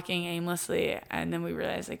just walking aimlessly, and then we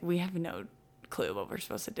realized, like, we have no clue what we're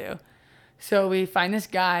supposed to do. So we find this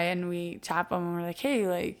guy, and we tap him, and we're like, hey,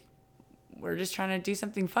 like, we're just trying to do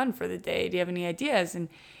something fun for the day. Do you have any ideas? And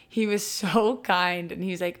he was so kind, and he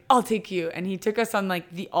was like, I'll take you. And he took us on, like,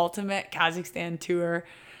 the ultimate Kazakhstan tour.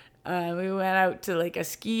 We went out to, like, a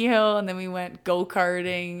ski hill, and then we went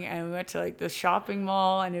go-karting, and we went to, like, the shopping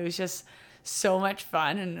mall, and it was just so much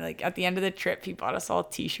fun. And, like, at the end of the trip, he bought us all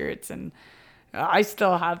T-shirts, and I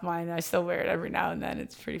still have mine. I still wear it every now and then.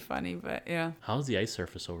 It's pretty funny, but yeah. How's the ice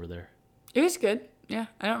surface over there? It was good. Yeah,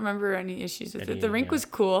 I don't remember any issues with it. The rink was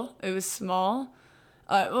cool. It was small.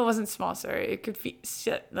 Well, it wasn't small, sorry. It could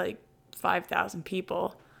fit like 5,000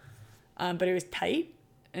 people, but it was tight,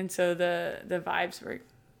 and so the vibes were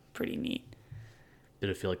pretty neat. Did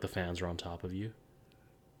it feel like the fans were on top of you?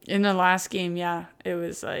 In the last game, yeah, it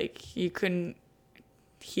was like you couldn't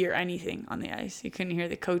hear anything on the ice. You couldn't hear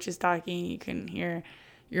the coaches talking. You couldn't hear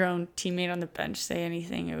your own teammate on the bench say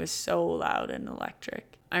anything. It was so loud and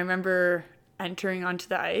electric. I remember entering onto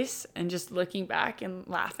the ice and just looking back and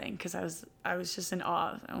laughing because I was just in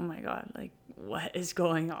awe. Oh my God, like what is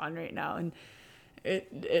going on right now? And it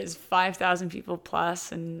is 5,000 people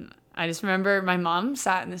plus, and I just remember my mom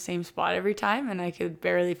sat in the same spot every time, and I could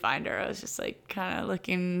barely find her. I was just like kind of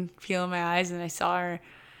looking, peeling my eyes, and I saw her,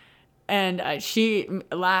 and she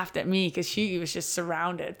laughed at me because she was just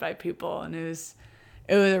surrounded by people, and it was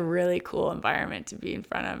a really cool environment to be in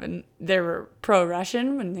front of. And they were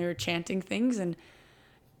pro-Russian when they were chanting things, and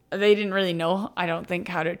they didn't really know, I don't think,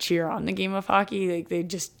 how to cheer on the game of hockey. Like they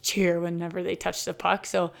just cheer whenever they touch the puck.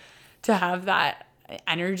 So to have that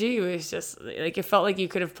energy, it was just like it felt like you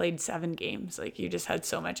could have played 7 games. Like you just had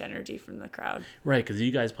so much energy from the crowd. Right, because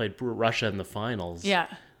you guys played Russia in the finals. Yeah.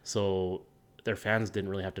 So their fans didn't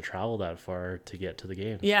really have to travel that far to get to the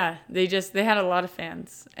game. Yeah, they had a lot of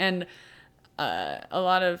fans, and a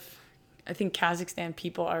lot of, I think Kazakhstan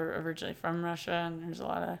people are originally from Russia, and there's a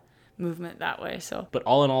lot of movement that way. So, but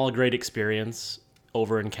all in all, a great experience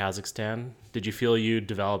over in Kazakhstan. Did you feel you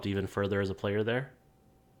developed even further as a player there?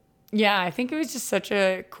 Yeah, I think it was just such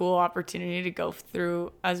a cool opportunity to go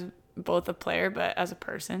through as both a player, but as a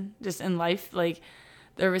person, just in life. Like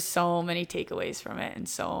there was so many takeaways from it and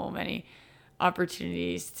so many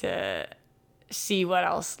opportunities to see what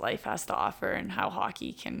else life has to offer and how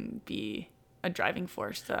hockey can be a driving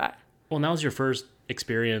force to that. Well, and that was your first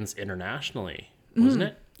experience internationally, wasn't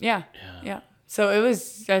it? Yeah. So it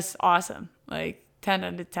was just awesome. Like 10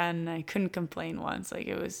 out of 10. I couldn't complain once. Like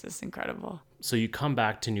it was just incredible. So you come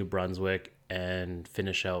back to New Brunswick and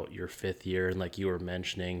finish out your 5th year. And like you were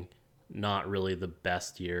mentioning, not really the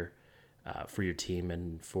best year for your team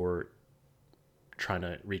and for trying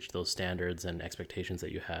to reach those standards and expectations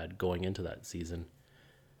that you had going into that season.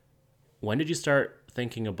 When did you start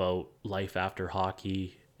thinking about life after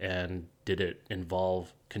hockey, and did it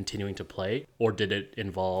involve continuing to play, or did it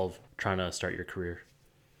involve trying to start your career?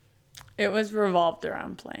 It was revolved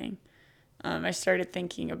around playing. I started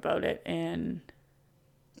thinking about it in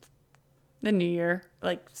the new year,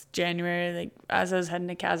 like January, like as I was heading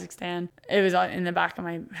to Kazakhstan. It was in the back of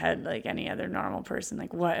my head like any other normal person,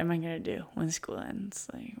 like what am I going to do when school ends?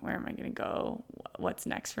 Like where am I going to go? What's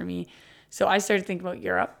next for me? So I started thinking about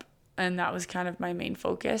Europe, and that was kind of my main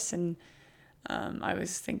focus. And I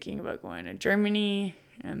was thinking about going to Germany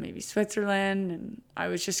and maybe Switzerland, and I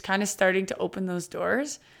was just kind of starting to open those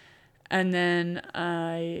doors. And then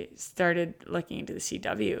I started looking into the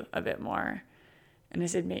CW a bit more. And I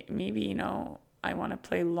said, maybe, I want to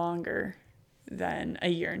play longer than a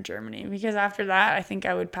year in Germany. Because after that, I think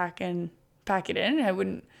I would pack it in. I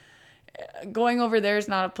wouldn't, going over there is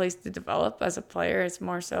not a place to develop as a player. It's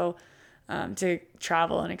more so to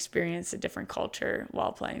travel and experience a different culture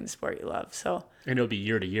while playing the sport you love. So, and it'll be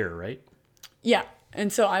year to year, right? Yeah.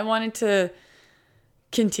 And so I wanted to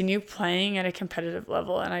continue playing at a competitive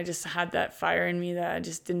level, and I just had that fire in me that I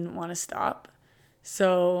just didn't want to stop.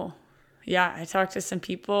 So yeah, I talked to some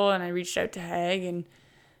people and I reached out to Hag,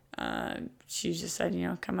 and she just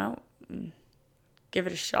said, come out and give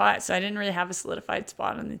it a shot. So I didn't really have a solidified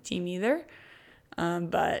spot on the team either,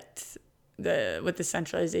 but with the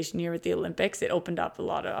centralization here with the Olympics, it opened up a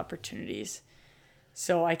lot of opportunities.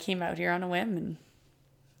 So I came out here on a whim, and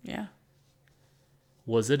yeah.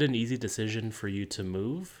 Was it an easy decision for you to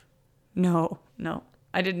move? No,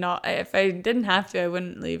 I did not. If I didn't have to, I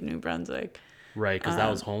wouldn't leave New Brunswick. Right, because that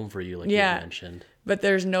was home for you, like you mentioned. But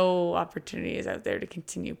there's no opportunities out there to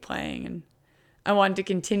continue playing, and I wanted to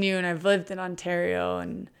continue, and I've lived in Ontario,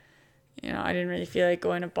 and I didn't really feel like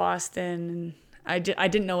going to Boston, and I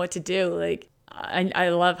didn't know what to do. Like I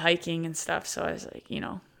love hiking and stuff, so I was like,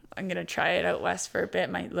 I'm going to try it out west for a bit.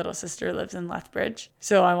 My little sister lives in Lethbridge.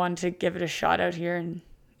 So I wanted to give it a shot out here. And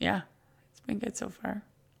yeah, it's been good so far.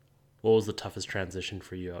 What was the toughest transition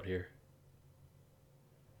for you out here?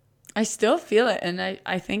 I still feel it. And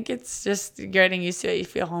I think it's just getting used to it. You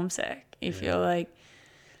feel homesick. You feel like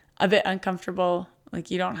a bit uncomfortable.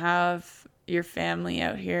 Like you don't have your family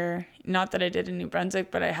out here. Not that I did in New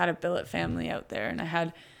Brunswick, but I had a billet family out there. And I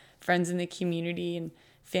had friends in the community and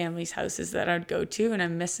families' houses that I'd go to, and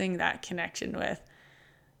I'm missing that connection with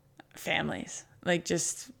families. Like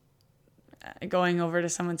just going over to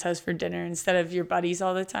someone's house for dinner instead of your buddies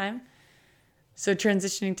all the time. So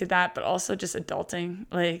transitioning to that, but also just adulting,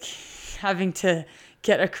 like having to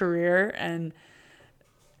get a career and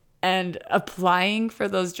applying for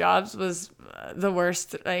those jobs was the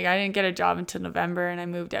worst. Like I didn't get a job until November, and I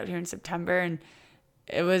moved out here in September, and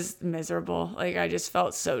it was miserable. Like I just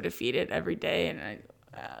felt so defeated every day, and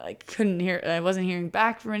I wasn't hearing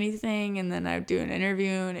back from anything, and then I would do an interview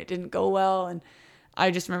and it didn't go well, and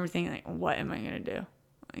I just remember thinking, like, what am I going to do?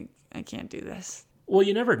 Like, I can't do this. Well,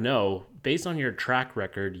 you never know. Based on your track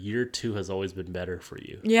record, year 2 has always been better for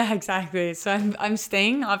you. Yeah, exactly. So I'm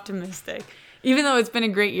staying optimistic. Even though it's been a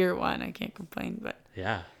great year 1, I can't complain. But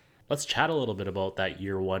Yeah. Let's chat a little bit about that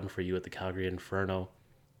year 1 for you at the Calgary Inferno.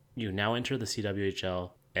 You now enter the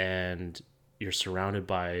CWHL and you're surrounded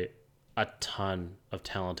by a ton of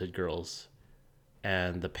talented girls.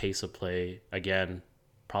 And the pace of play, again,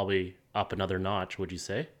 probably up another notch, would you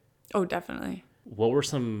say? oh, definitely. What were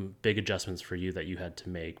some big adjustments for you that you had to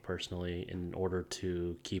make personally in order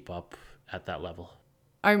to keep up at that level?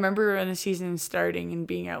 I remember when the season starting and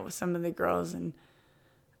being out with some of the girls, and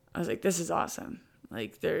I was like, this is awesome.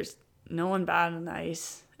 Like, there's no one bad on the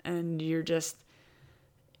ice, and you're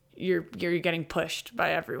getting pushed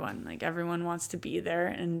by everyone. Like, everyone wants to be there,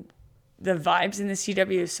 and the vibes in the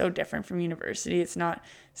CW is so different from university. It's not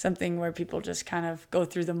something where people just kind of go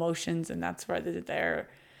through the motions and that's why they're there.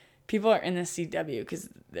 People are in the CW because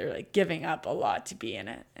they're like giving up a lot to be in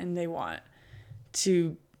it, and they want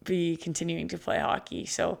to be continuing to play hockey.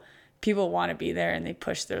 So people want to be there and they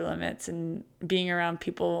push their limits, and being around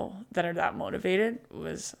people that are that motivated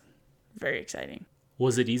was very exciting.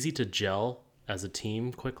 Was it easy to gel as a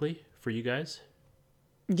team quickly for you guys?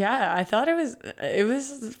 Yeah, I thought it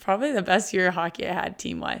was probably the best year of hockey I had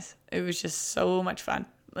team-wise. It was just so much fun.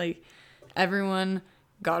 Like, everyone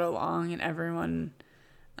got along and everyone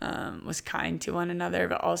was kind to one another,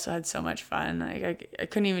 but also had so much fun. Like, I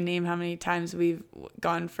couldn't even name how many times we've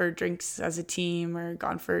gone for drinks as a team or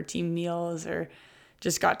gone for team meals or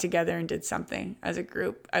just got together and did something as a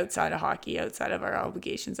group outside of hockey, outside of our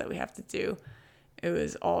obligations that we have to do. It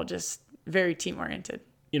was all just very team-oriented.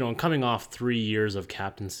 You know, and coming off 3 years of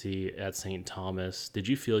captaincy at St. Thomas, did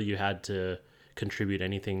you feel you had to contribute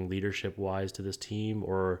anything leadership-wise to this team,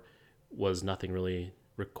 or was nothing really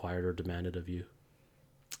required or demanded of you?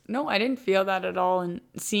 No, I didn't feel that at all. And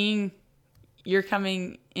seeing you're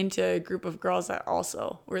coming into a group of girls that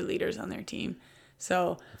also were leaders on their team.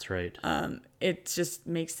 So That's right. it just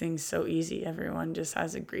makes things so easy. Everyone just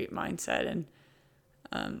has a great mindset, and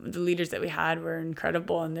the leaders that we had were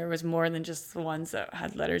incredible, and there was more than just the ones that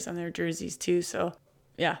had letters on their jerseys too. So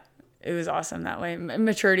yeah, it was awesome that way.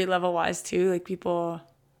 Maturity level wise too, like people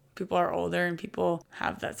are older and people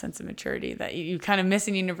have that sense of maturity that you kind of miss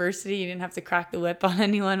in university. You didn't have to crack the whip on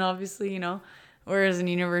anyone, obviously, whereas in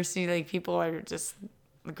university, like, people are just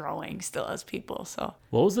growing still as people. So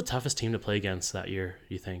What was the toughest team to play against that year,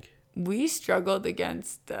 you think? we struggled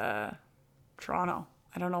against Toronto.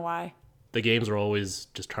 I don't know why. The games were always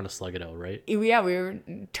just trying to slug it out, right? Yeah,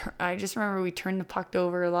 I just remember we turned the puck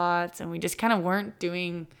over a lot, and we just kind of weren't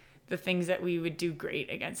doing the things that we would do great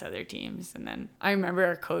against other teams. And then I remember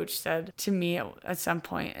our coach said to me at some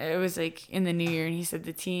point, it was like in the new year, and he said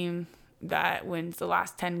the team that wins the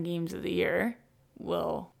last 10 games of the year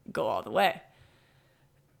will go all the way.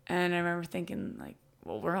 And I remember thinking, like,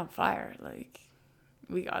 well, we're on fire. Like,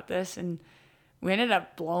 we got this. And we ended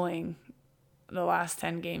up blowing the last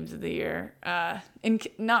 10 games of the year.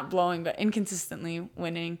 Not blowing, but inconsistently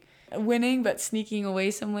winning, but sneaking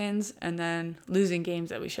away some wins and then losing games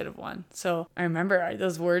that we should have won. So I remember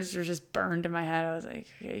those words were just burned in my head. I was like,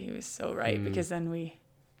 okay, he was so right, because then we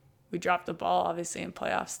dropped the ball, obviously, in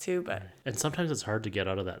playoffs too. But And sometimes it's hard to get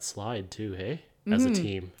out of that slide too, hey? As a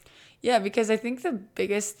team. yeah, because I think the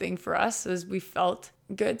biggest thing for us was we felt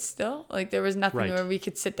good still. Like, there was nothing Right. where we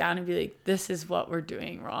could sit down and be like, this is what we're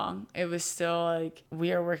doing wrong. It was still like,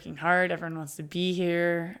 we are working hard. Everyone wants to be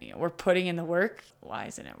here. We're putting in the work. Why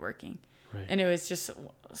isn't it working? Right. And it was just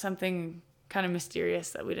something kind of mysterious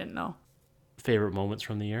that we didn't know. Favorite moments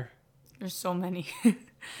from the year? There's so many.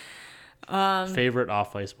 Favorite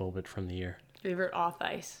off-ice moment from the year? Favorite off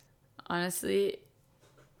ice. Honestly,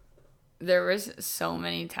 there was so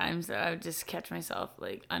many times that I would just catch myself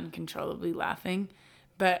like uncontrollably laughing.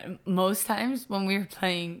 But most times when we were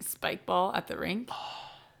playing spike ball at the rink,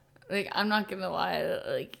 like, I'm not gonna lie,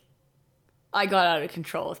 like, I got out of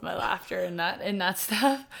control with my laughter and that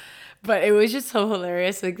stuff. But it was just so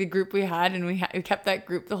hilarious, like, the group we had, and we kept that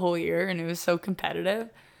group the whole year, and it was so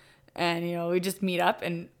competitive. And we just meet up,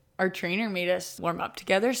 and our trainer made us warm up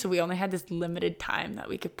together, so we only had this limited time that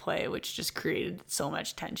we could play, which just created so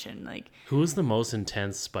much tension. Like, Who was the most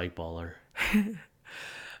intense spike baller?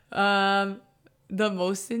 the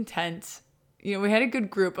most intense, we had a good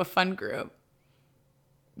group, a fun group,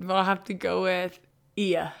 but I'll have to go with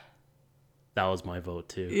Ia. That was my vote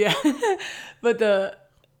too. Yeah. But the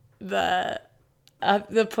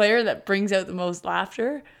player that brings out the most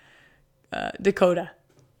laughter, Dakota.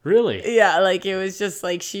 Really? Yeah, like, it was just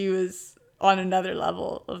like she was on another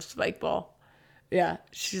level of spike ball. Yeah,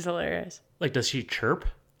 she's hilarious. Like, does she chirp?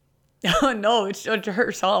 Oh no, it's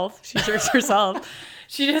herself. She chirps herself.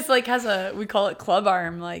 She just like has we call it club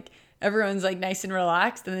arm. Like everyone's like nice and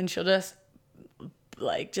relaxed, and then she'll just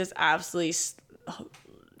like just absolutely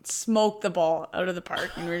smoke the ball out of the park,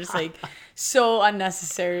 and we're just like so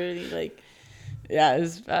unnecessarily like, yeah, it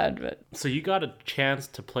was bad. But So you got a chance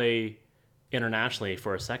to play internationally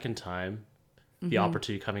for a second time. The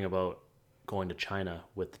opportunity coming about going to China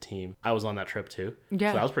with the team. I was on that trip too.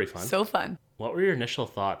 yeah, So that was pretty fun. So fun. What were your initial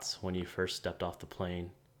thoughts when you first stepped off the plane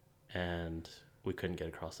and we couldn't get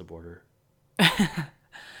across the border?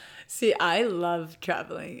 See, I love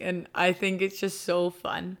traveling, and I think it's just so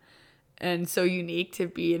fun and so unique to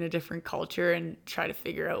be in a different culture and try to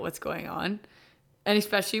figure out what's going on. And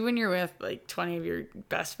especially when you're with like 20 of your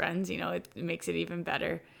best friends, you know, it makes it even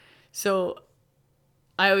better. So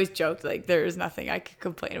I always joked like there was nothing I could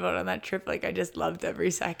complain about on that trip. Like I just loved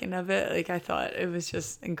every second of it. Like I thought it was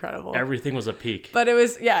just incredible. Everything was a peak. But it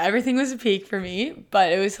was, yeah, everything was a peak for me.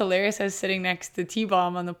 But it was hilarious. I was sitting next to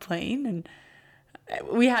T-Bomb on the plane, and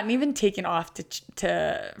we hadn't even taken off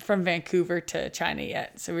from Vancouver to China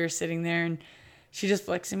yet. So we were sitting there, and she just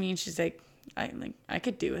looks at me and she's like, I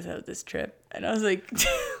could do without this trip. And I was like,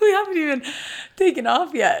 we haven't even taken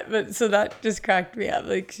off yet. But so that just cracked me up.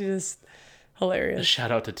 Like she just hilarious.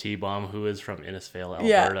 Shout out to T-Bomb, who is from Innisfail, Alberta.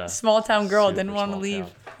 Yeah, small town girl, Super didn't want to small leave.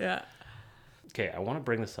 town. Yeah. Okay, I want to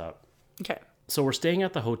bring this up. Okay. So we're staying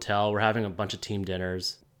at the hotel. We're having a bunch of team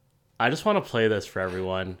dinners. I just want to play this for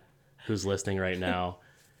everyone who's listening right now,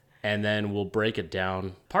 and then we'll break it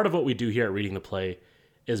down. Part of what we do here at Reading the Play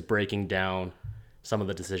is breaking down some of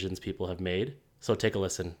the decisions people have made. So take a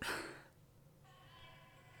listen.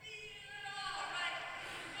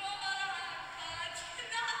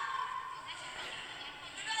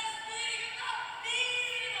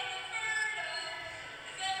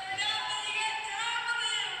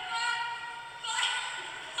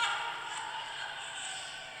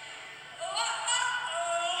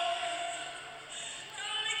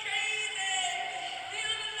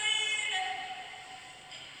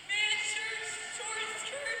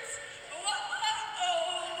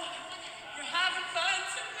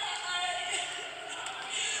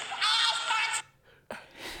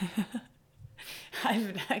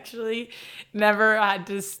 I've actually never had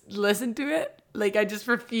to listen to it. Like I just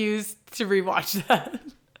refused to rewatch that.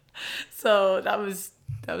 So that was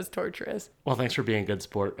torturous. Well, thanks for being a good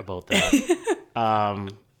sport about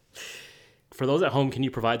that. For those at home, can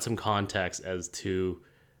you provide some context as to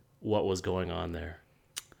what was going on there?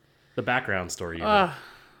 The background story.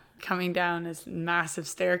 Coming down this massive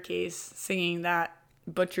staircase, singing that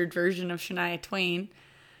butchered version of Shania Twain,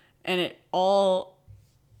 and it all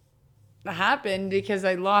happened because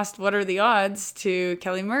I lost What Are the Odds to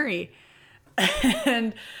Kelly Murray.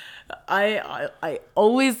 And I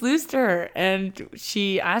always lose to her, and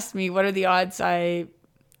she asked me what are the odds I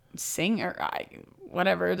sing, or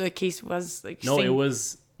whatever the case was. Like No, sing. it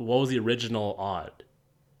was, what was the original odd?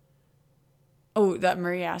 Oh, that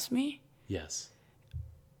Murray asked me? Yes.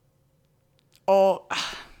 Oh,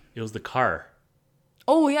 It was the car.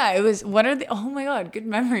 oh yeah, it was oh my God, good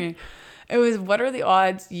memory. It was what are the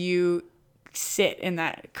odds you sit in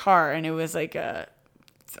that car, and it was like I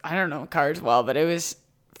don't know car as well, but it was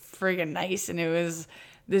friggin' nice, and it was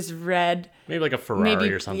this red, Maybe like a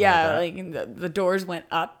Ferrari or something yeah, like that. like the doors went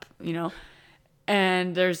up, you know,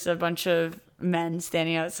 and there's a bunch of men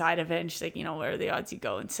standing outside of it, and she's like, you know, what are the odds you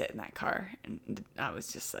go and sit in that car? And I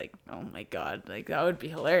was just like, oh my God, like that would be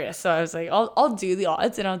hilarious. So I was like, I'll do the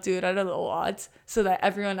odds, and I'll do it at a low odds so that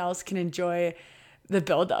everyone else can enjoy the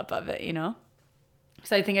buildup of it, you know.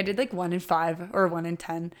 So I think I did like 1 in 5 or 1 in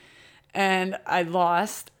 10, and I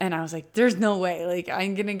lost, and I was like, there's no way, like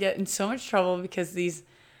I'm gonna get in so much trouble because these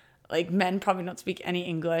like men probably don't speak any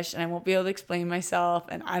English, and I won't be able to explain myself,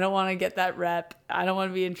 and I don't want to get that rep. I don't want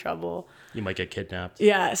to be in trouble. You might get kidnapped.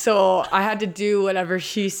 Yeah, so I had to do whatever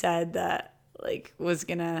she said that like was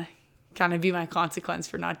gonna kind of be my consequence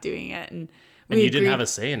for not doing it, and you didn't have a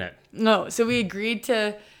say in it. No, so we agreed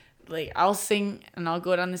to like I'll sing, and I'll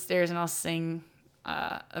go down the stairs and I'll sing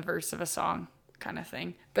a verse of a song kind of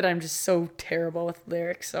thing, but I'm just so terrible with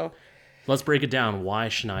lyrics. So Let's break it down. Why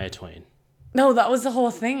Shania Twain? no, that was the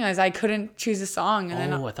whole thing, is I couldn't choose a song,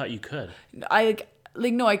 and I thought you could. no,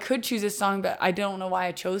 I could choose a song, but I don't know why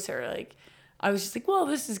I chose her. Like I was just like, well,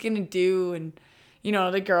 this is gonna do, and you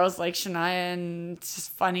know the girls like Shania, and it's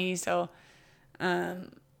just funny. So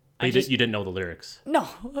You didn't know the lyrics. no,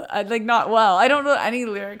 I like not well. I don't know any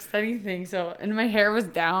lyrics to anything. So, and my hair was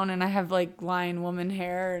down, and I have like lion woman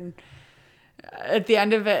hair, and at the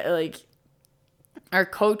end of it, like our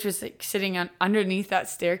coach was like sitting underneath that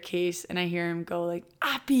staircase, and I hear him go like,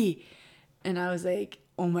 Appy, And I was like,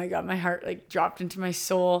 oh my God, my heart like dropped into my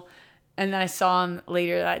soul. And then I saw him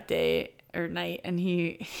later that day or night, and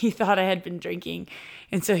he thought I had been drinking.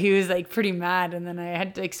 And so he was like pretty mad. And then I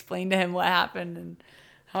had to explain to him what happened and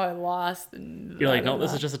how I lost. And You're like, no,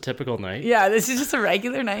 this is just a typical night. Yeah, this is just a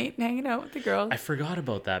regular night hanging out with the girls. I forgot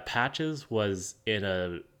about that. Patches was in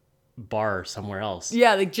a bar somewhere else.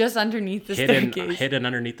 Yeah, like just underneath the staircase. Hidden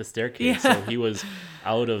underneath the staircase. Yeah. So he was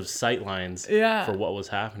out of sight lines for what was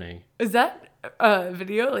happening. Is that a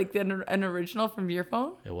video, like an original from your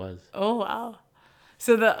phone? It was. Oh, wow.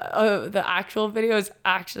 So the actual video is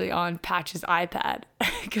actually on Patch's iPad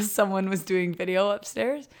because someone was doing video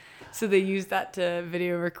upstairs. So they used that to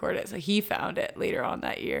video record it. So he found it later on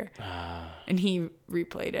that year. And he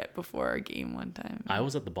replayed it before a game one time. I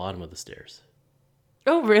was at the bottom of the stairs.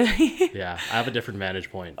 Oh, really? Yeah, I have a different vantage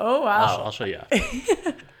point. Oh, wow. I'll show you.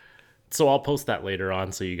 So I'll post that later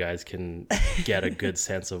on so you guys can get a good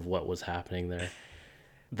sense of what was happening there.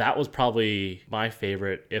 That was probably my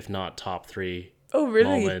favorite, if not top 3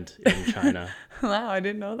 moment in China. Wow, I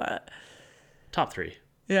didn't know that. Top 3.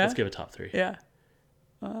 Yeah. Let's give it top 3. Yeah.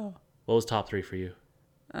 Wow. What was top 3 for you?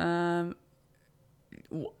 I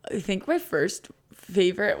think my first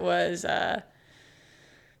favorite was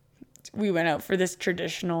we went out for this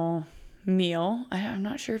traditional meal. I'm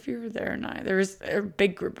not sure if you were there or not. There was a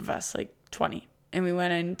big group of us, like 20, and we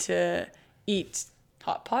went in to eat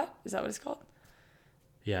hot pot. Is that what it's called?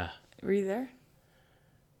 Yeah. Were you there?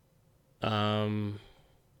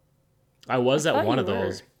 I was at one of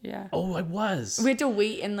those. Yeah. Oh, I was. We had to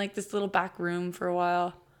wait in like this little back room for a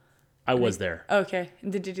while. I was there. Okay.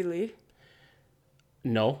 Did you leave?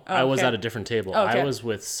 No, I was at a different table. I was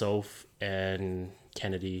with Soph and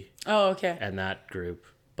Kennedy. Oh, okay. And that group.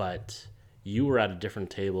 But you were at a different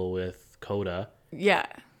table with Coda. Yeah.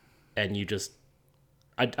 And you just...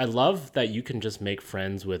 I love that you can just make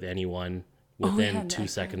friends with anyone within 2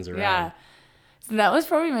 seconds around. Yeah. So that was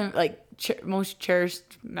probably my most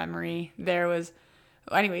cherished memory. There was...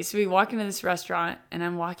 Anyway, so we walk into this restaurant, and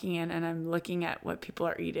I'm walking in, and I'm looking at what people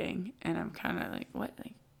are eating, and I'm kind of like,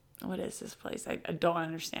 what is this place? I don't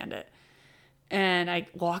understand it. And I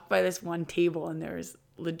walk by this one table, and there was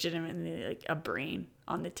legitimately like a brain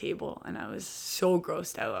on the table, and I was so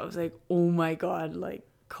grossed out. I was like, oh my God, like,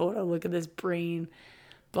 Coda, look at this brain,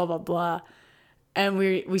 blah, blah, blah. And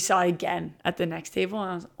we saw it again at the next table,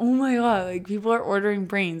 and I was, oh my God, like, people are ordering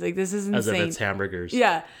brains. Like, this is insane. As if it's hamburgers.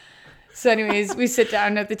 Yeah. So anyways, we sit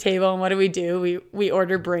down at the table, and what do? We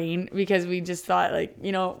order brain because we just thought, like,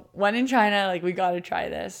 you know, when in China, like, we got to try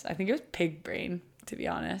this. I think it was pig brain, to be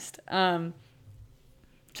honest.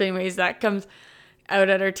 So anyways, that comes out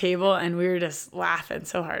at our table, and we were just laughing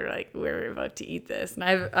so hard, like, we were about to eat this. And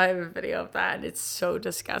I have a video of that. It's so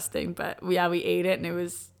disgusting, but we ate it,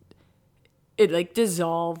 and it like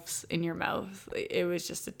dissolves in your mouth. It was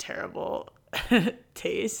just a terrible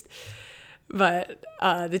taste. But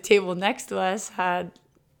the table next to us had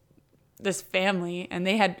this family, and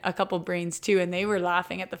they had a couple brains too, and they were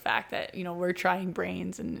laughing at the fact that, you know, we're trying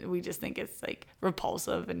brains, and we just think it's like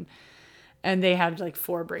repulsive, and they had like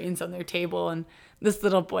 4 brains on their table, and this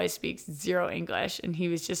little boy speaks 0 English, and he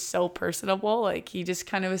was just so personable. Like, he just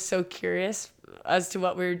kind of was so curious as to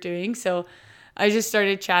what we were doing. So I just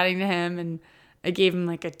started chatting to him, and I gave him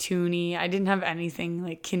like a toonie. I didn't have anything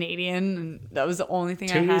like Canadian, and that was the only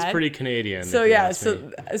thing I had. Toonie's pretty Canadian. So yeah,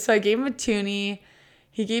 so I gave him a toonie.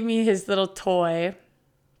 He gave me his little toy,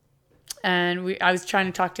 and I was trying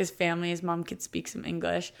to talk to his family. His mom could speak some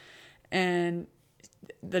English, and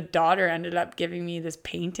the daughter ended up giving me this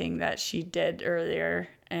painting that she did earlier,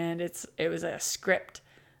 and it was a script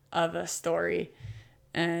of a story,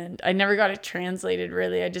 and I never got it translated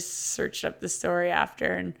really. I just searched up the story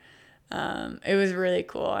after, and it was really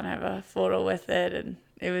cool, and I have a photo with it, and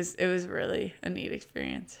it was really a neat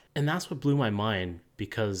experience. And that's what blew my mind,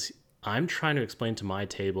 because I'm trying to explain to my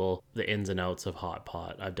table the ins and outs of hot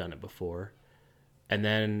pot. I've done it before. And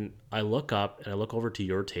then I look up and I look over to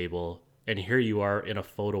your table, and here you are in a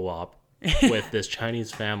photo op with this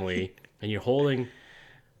Chinese family, and you're holding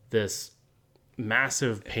this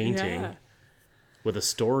massive painting with a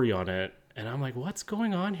story on it. And I'm like, what's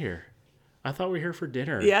going on here? I thought we were here for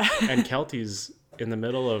dinner. Yeah. And Kelty's in the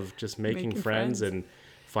middle of just making friends and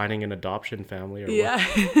finding an adoption family.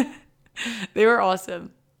 What. They were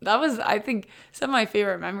awesome. That was, I think, some of my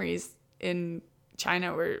favorite memories in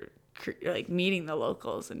China were like meeting the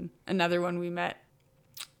locals. And another one we met,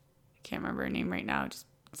 I can't remember her name right now, just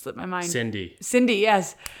slipped my mind. Cindy,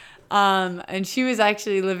 yes. And she was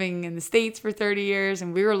actually living in the States for 30 years,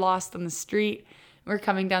 and we were lost on the street. We were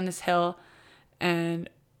coming down this hill, and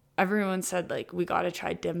everyone said, like, we got to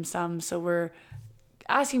try dim sum. So we're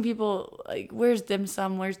asking people, like, where's dim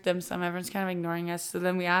sum? Where's dim sum? Everyone's kind of ignoring us. So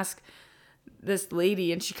then we ask this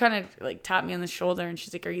lady, and she kind of like tapped me on the shoulder, and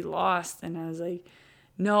she's like, are you lost? And I was like,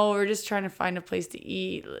 no, we're just trying to find a place to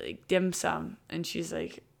eat, like dim sum. And she's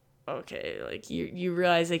like, okay, like you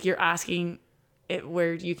realize like you're asking it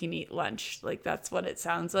where you can eat lunch. Like that's what it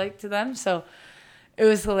sounds like to them. So it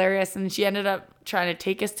was hilarious. And she ended up trying to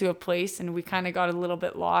take us to a place, and we kind of got a little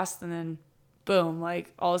bit lost. And then boom,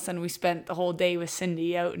 like all of a sudden we spent the whole day with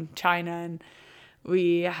Cindy out in China, and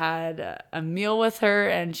we had a meal with her,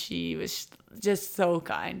 and she was just so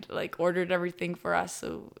kind, like ordered everything for us.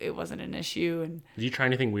 So it wasn't an issue. And Did you try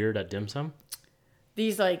anything weird at dim sum?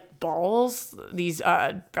 these like balls, these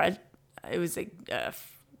bread, it was like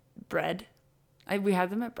bread. We had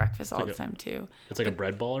them at breakfast all the time too. It's like a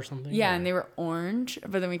bread ball or something? Yeah, or? and they were orange,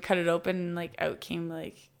 but then we cut it open, and like out came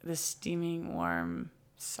like the steaming warm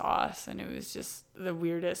sauce, and it was just the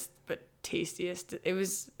weirdest but tastiest. It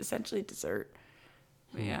was essentially dessert.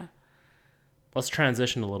 But yeah. Let's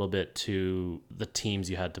transition a little bit to the teams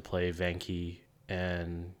you had to play, Vanke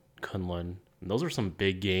and Kunlun. And those were some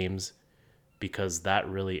big games because that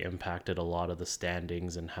really impacted a lot of the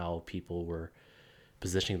standings and how people were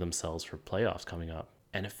positioning themselves for playoffs coming up.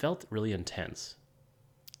 And it felt really intense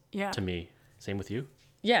Yeah. to me. Same with you?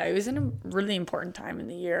 Yeah, it was in a really important time in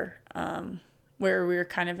the year where we were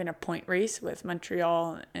kind of in a point race with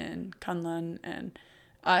Montreal and Kunlun and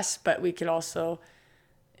us, but we could also,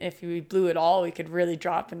 if we blew it all, we could really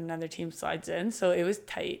drop and another team slides in. So it was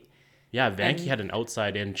tight. Yeah, Vanke had an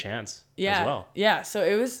outside in chance Yeah, as well. yeah. So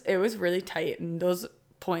it was really tight, and those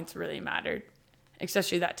points really mattered,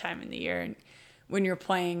 especially that time in the year. And when you're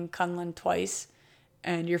playing Kunlun twice,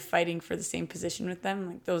 and you're fighting for the same position with them,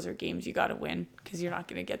 like those are games you got to win because you're not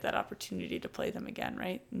going to get that opportunity to play them again,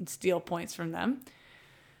 right? And steal points from them.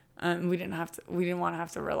 We didn't want to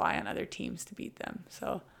have to rely on other teams to beat them.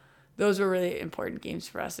 So those were really important games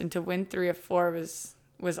for us, and to win 3 of 4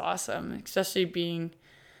 was awesome, especially being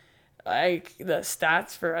like the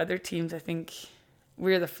stats for other teams. I think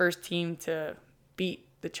we were the first team to beat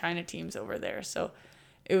the China teams over there. So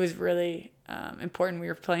it was really important. We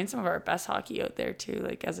were playing some of our best hockey out there too,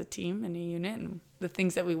 like as a team and a unit, and the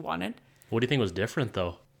things that we wanted. What do you think was different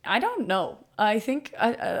though? I don't know. I think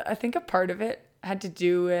I think a part of it had to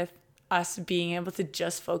do with us being able to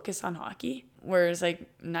just focus on hockey, whereas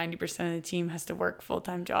like 90% of the team has to work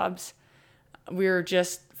full-time jobs. We were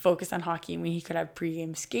just focused on hockey, and we could have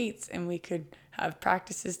pregame skates, and we could have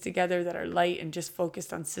practices together that are light and just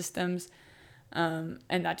focused on systems. And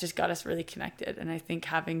that just got us really connected. And I think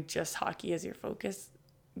having just hockey as your focus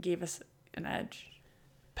gave us an edge.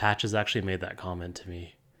 Patch has actually made that comment to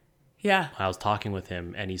me. Yeah. I was talking with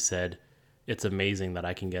him, and he said, it's amazing that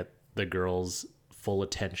I can get the girls' full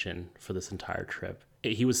attention for this entire trip.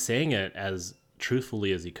 He was saying it as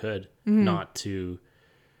truthfully as he could, not to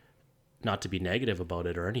be negative about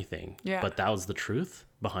it or anything. Yeah. But that was the truth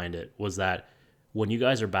behind it, was that when you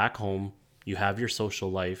guys are back home, you have your social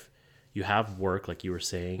life, you have work, like you were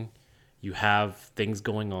saying, you have things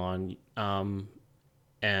going on,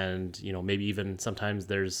 and maybe even sometimes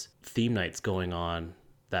there's theme nights going on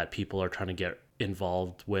that people are trying to get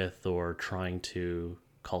involved with or trying to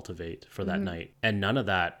cultivate for that night, and none of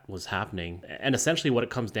that was happening. And essentially what it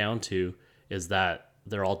comes down to is that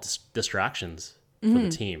they're all distractions for the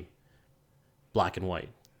team, black and white.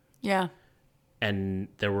 Yeah. And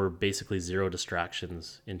there were basically zero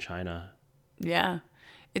distractions in China. Yeah.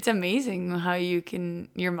 It's amazing how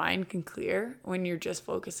your mind can clear when you're just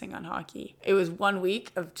focusing on hockey. It was 1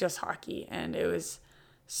 week of just hockey, and it was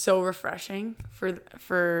so refreshing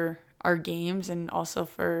for our games and also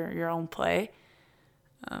for your own play.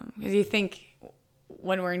 Because you think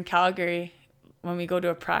when we're in Calgary, when we go to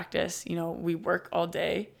a practice, we work all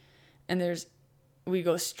day, and we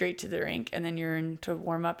go straight to the rink, and then you're into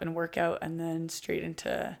warm up and workout, and then straight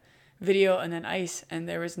into video and then ice, and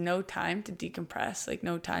there was no time to decompress, like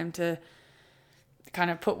no time to kind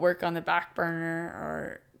of put work on the back burner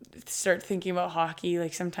or start thinking about hockey.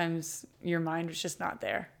 Like sometimes your mind was just not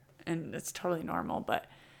there, and it's totally normal. But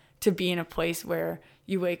to be in a place where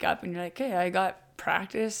you wake up and you're like, hey, I got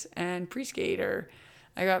practice and pre-skate, or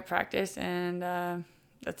I got practice and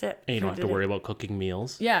that's it. And you don't have to worry about cooking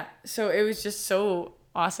meals. Yeah, so it was just so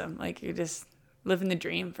awesome. Like you're just living the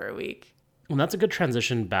dream for a week. Well, that's a good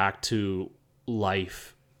transition back to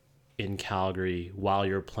life in Calgary while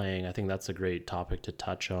you're playing. I think that's a great topic to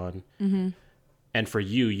touch on. Mm-hmm. And for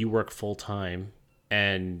you work full time,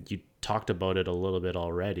 and you talked about it a little bit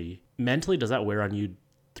already. Mentally, does that wear on you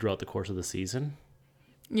throughout the course of the season?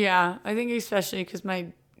 Yeah, I think especially because my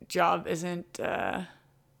job isn't a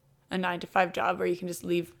 9-to-5 job where you can just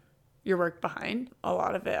leave your work behind. A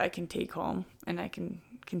lot of it I can take home and I can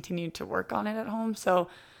continue to work on it at home. So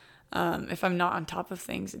if I'm not on top of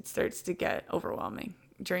things, it starts to get overwhelming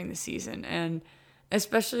during the season. And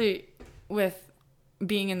especially with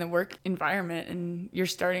being in the work environment and you're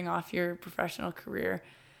starting off your professional career,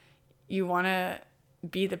 you want to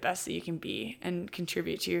be the best that you can be and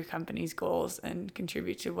contribute to your company's goals and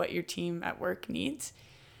contribute to what your team at work needs.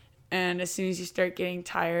 And as soon as you start getting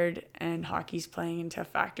tired and hockey's playing into a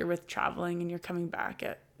factor with traveling and you're coming back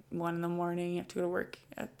at 1 a.m, you have to go to work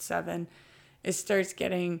at 7, it starts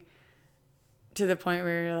getting to the point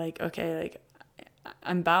where you're like, okay, like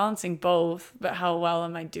I'm balancing both, but how well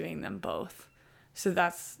am I doing them both? So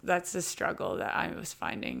that's the struggle that I was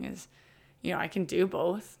finding is, you know, I can do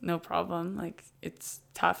both, no problem. Like it's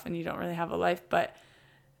tough and you don't really have a life, but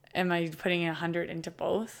am I putting 100 into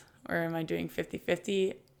both or am I doing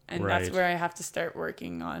 50-50? And Right. that's where I have to start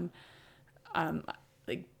working on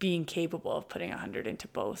like being capable of putting 100 into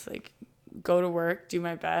both. Like go to work, do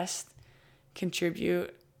my best,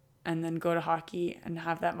 contribute, and then go to hockey and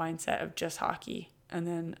have that mindset of just hockey. And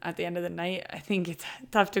then at the end of the night, I think it's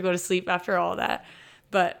tough to go to sleep after all that,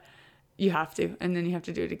 but you have to, and then you have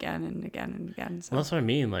to do it again and again and again. So Well, that's what I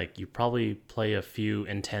mean. Like you probably play a few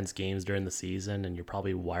intense games during the season and you're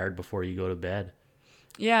probably wired before you go to bed.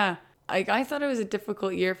 yeah, like I thought it was a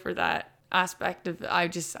difficult year for that aspect of I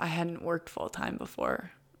hadn't worked full time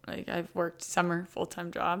before. Like I've worked summer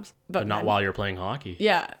full-time jobs, But not while you're playing hockey.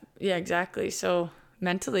 Yeah, exactly. So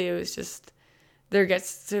mentally it was just, there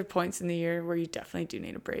gets to points in the year where you definitely do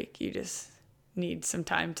need a break. You just need some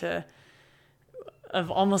time of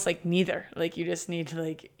almost like neither. Like you just need to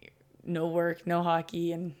like no work, no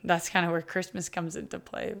hockey. And that's kind of where Christmas comes into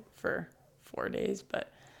play for 4 days.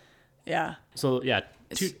 But yeah. So yeah,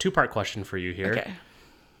 two-part question for you here. Okay.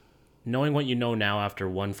 Knowing what you know now after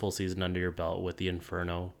one full season under your belt with the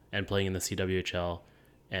Inferno and playing in the CWHL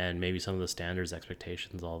and maybe some of the standards,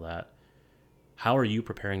 expectations, all that, how are you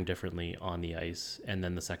preparing differently on the ice? And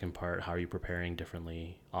then the second part, how are you preparing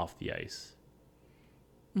differently off the ice?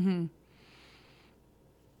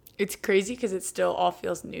 It's crazy because it still all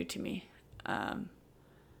feels new to me,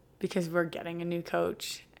 because we're getting a new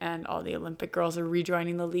coach and all the Olympic girls are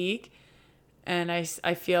rejoining the league. And I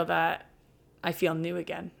feel that I feel new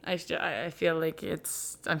again. I feel like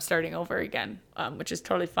I'm starting over again, which is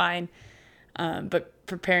totally fine. But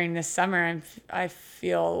preparing this summer, I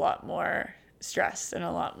feel a lot more stressed and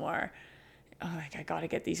a lot more, like I got to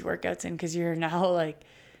get these workouts in because you're now like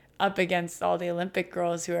up against all the Olympic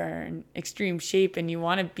girls who are in extreme shape and you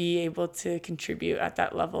want to be able to contribute at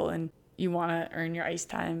that level and you want to earn your ice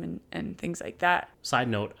time and things like that. Side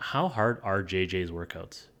note, how hard are JJ's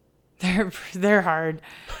workouts? They're hard.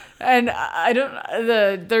 And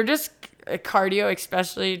they're just cardio,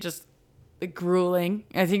 especially just grueling.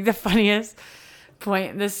 I think the funniest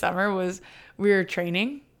point this summer was we were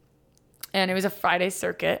training and it was a Friday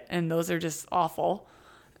circuit and those are just awful.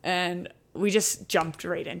 And we just jumped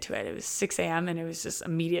right into it. It was 6 a.m. and it was just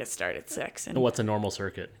immediate start at 6. And What's a normal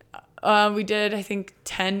circuit? we did, I think,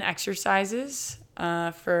 10 exercises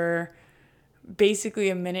for basically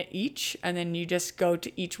a minute each. And then you just go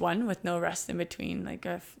to each one with no rest in between, like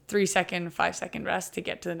a 3-second, 5-second rest to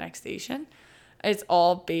get to the next station. It's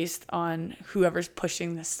all based on whoever's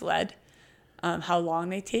pushing the sled, how long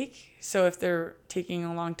they take. So if they're taking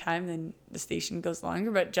a long time, then the station goes longer.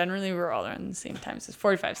 But generally, we're all around the same time. So it's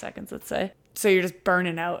 45 seconds, let's say. So you're just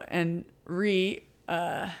burning out. And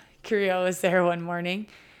Curio was there one morning.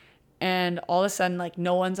 And all of a sudden, like,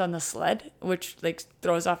 no one's on the sled, which, like,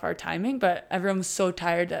 throws off our timing. But everyone was so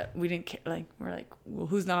tired that we didn't care. Like, we're like, well,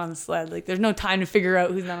 who's not on the sled? Like, there's no time to figure out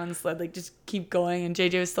who's not on the sled. Like, just keep going. And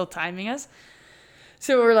JJ was still timing us.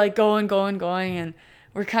 So we're, like, going. And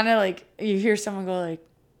we're kind of, like, you hear someone go, like,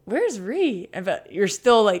 where's Ree? But you're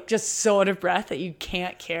still, like, just so out of breath that you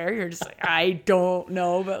can't care. You're just like, I don't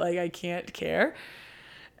know, but, like, I can't care.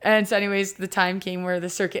 And so anyways, the time came where the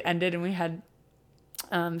circuit ended and we had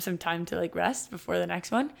some time to like rest before the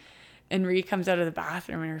next one. And Ree comes out of the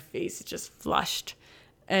bathroom and her face is just flushed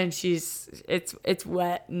and it's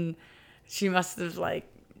wet and she must have like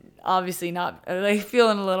obviously not like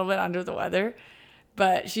feeling a little bit under the weather,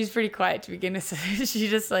 but she's pretty quiet to begin with. So she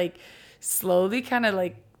just like slowly kind of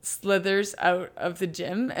like slithers out of the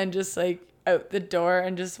gym and just like out the door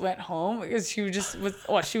and just went home because she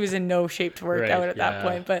was in no shape to work out at that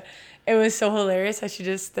point. But it was so hilarious how she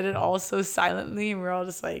just did it all so silently and we're all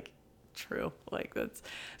just like, true, like that's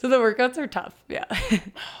so the workouts are tough. Yeah. Oh,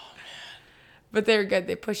 man. But they're good.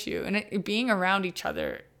 They push you and being around each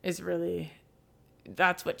other is really,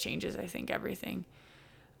 that's what changes, I think, everything.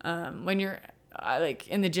 When you're like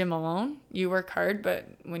in the gym alone, you work hard, but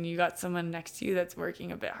when you got someone next to you that's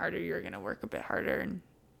working a bit harder, you're going to work a bit harder, and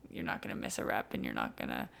you're not going to miss a rep, and you're not going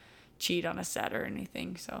to cheat on a set or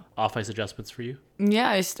anything. So Off-ice adjustments for you? yeah,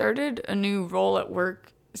 I started a new role at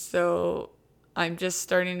work, so I'm just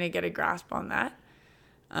starting to get a grasp on that,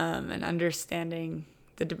 and understanding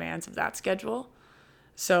the demands of that schedule.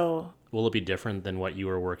 So Will it be different than what you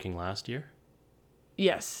were working last year?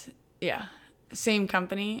 yes, yeah, same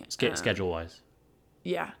company. Schedule-wise?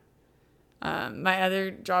 Yeah. My other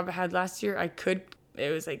job I had last year, it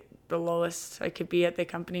was like the lowest I could be at the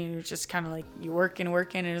company. And it was just kind of like you work and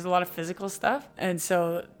there's a lot of physical stuff. And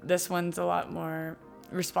so this one's a lot more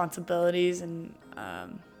responsibilities, and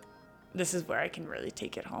this is where I can really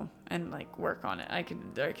take it home and like work on it. I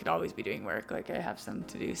could always be doing work. Like I have some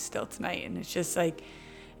to do still tonight, and it's just like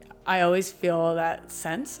I always feel that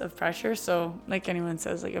sense of pressure. So like anyone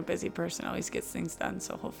says, like a busy person always gets things done.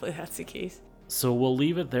 So hopefully that's the case. So we'll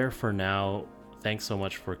leave it there for now. Thanks so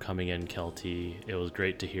much for coming in, Kelty. It was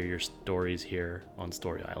great to hear your stories here on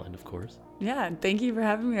Story Island, of course. Yeah, and thank you for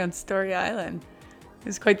having me on Story Island. It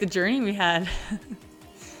was quite the journey we had.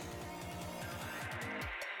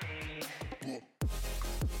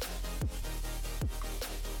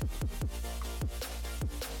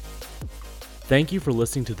 Thank you for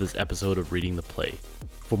listening to this episode of Reading the Play.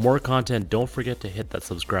 For more content, don't forget to hit that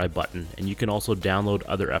subscribe button, and you can also download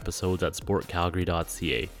other episodes at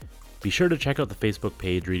sportcalgary.ca. Be sure to check out the Facebook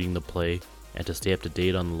page Reading the Play, and to stay up to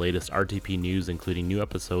date on the latest RTP news, including new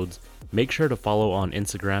episodes, make sure to follow on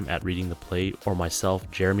Instagram at Reading the Play, or myself,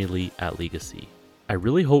 Jeremy Lee, at Legacy. I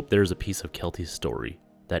really hope there's a piece of Kelty's story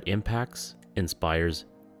that impacts, inspires,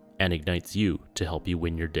 and ignites you to help you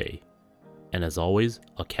win your day. And as always,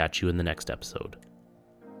 I'll catch you in the next episode.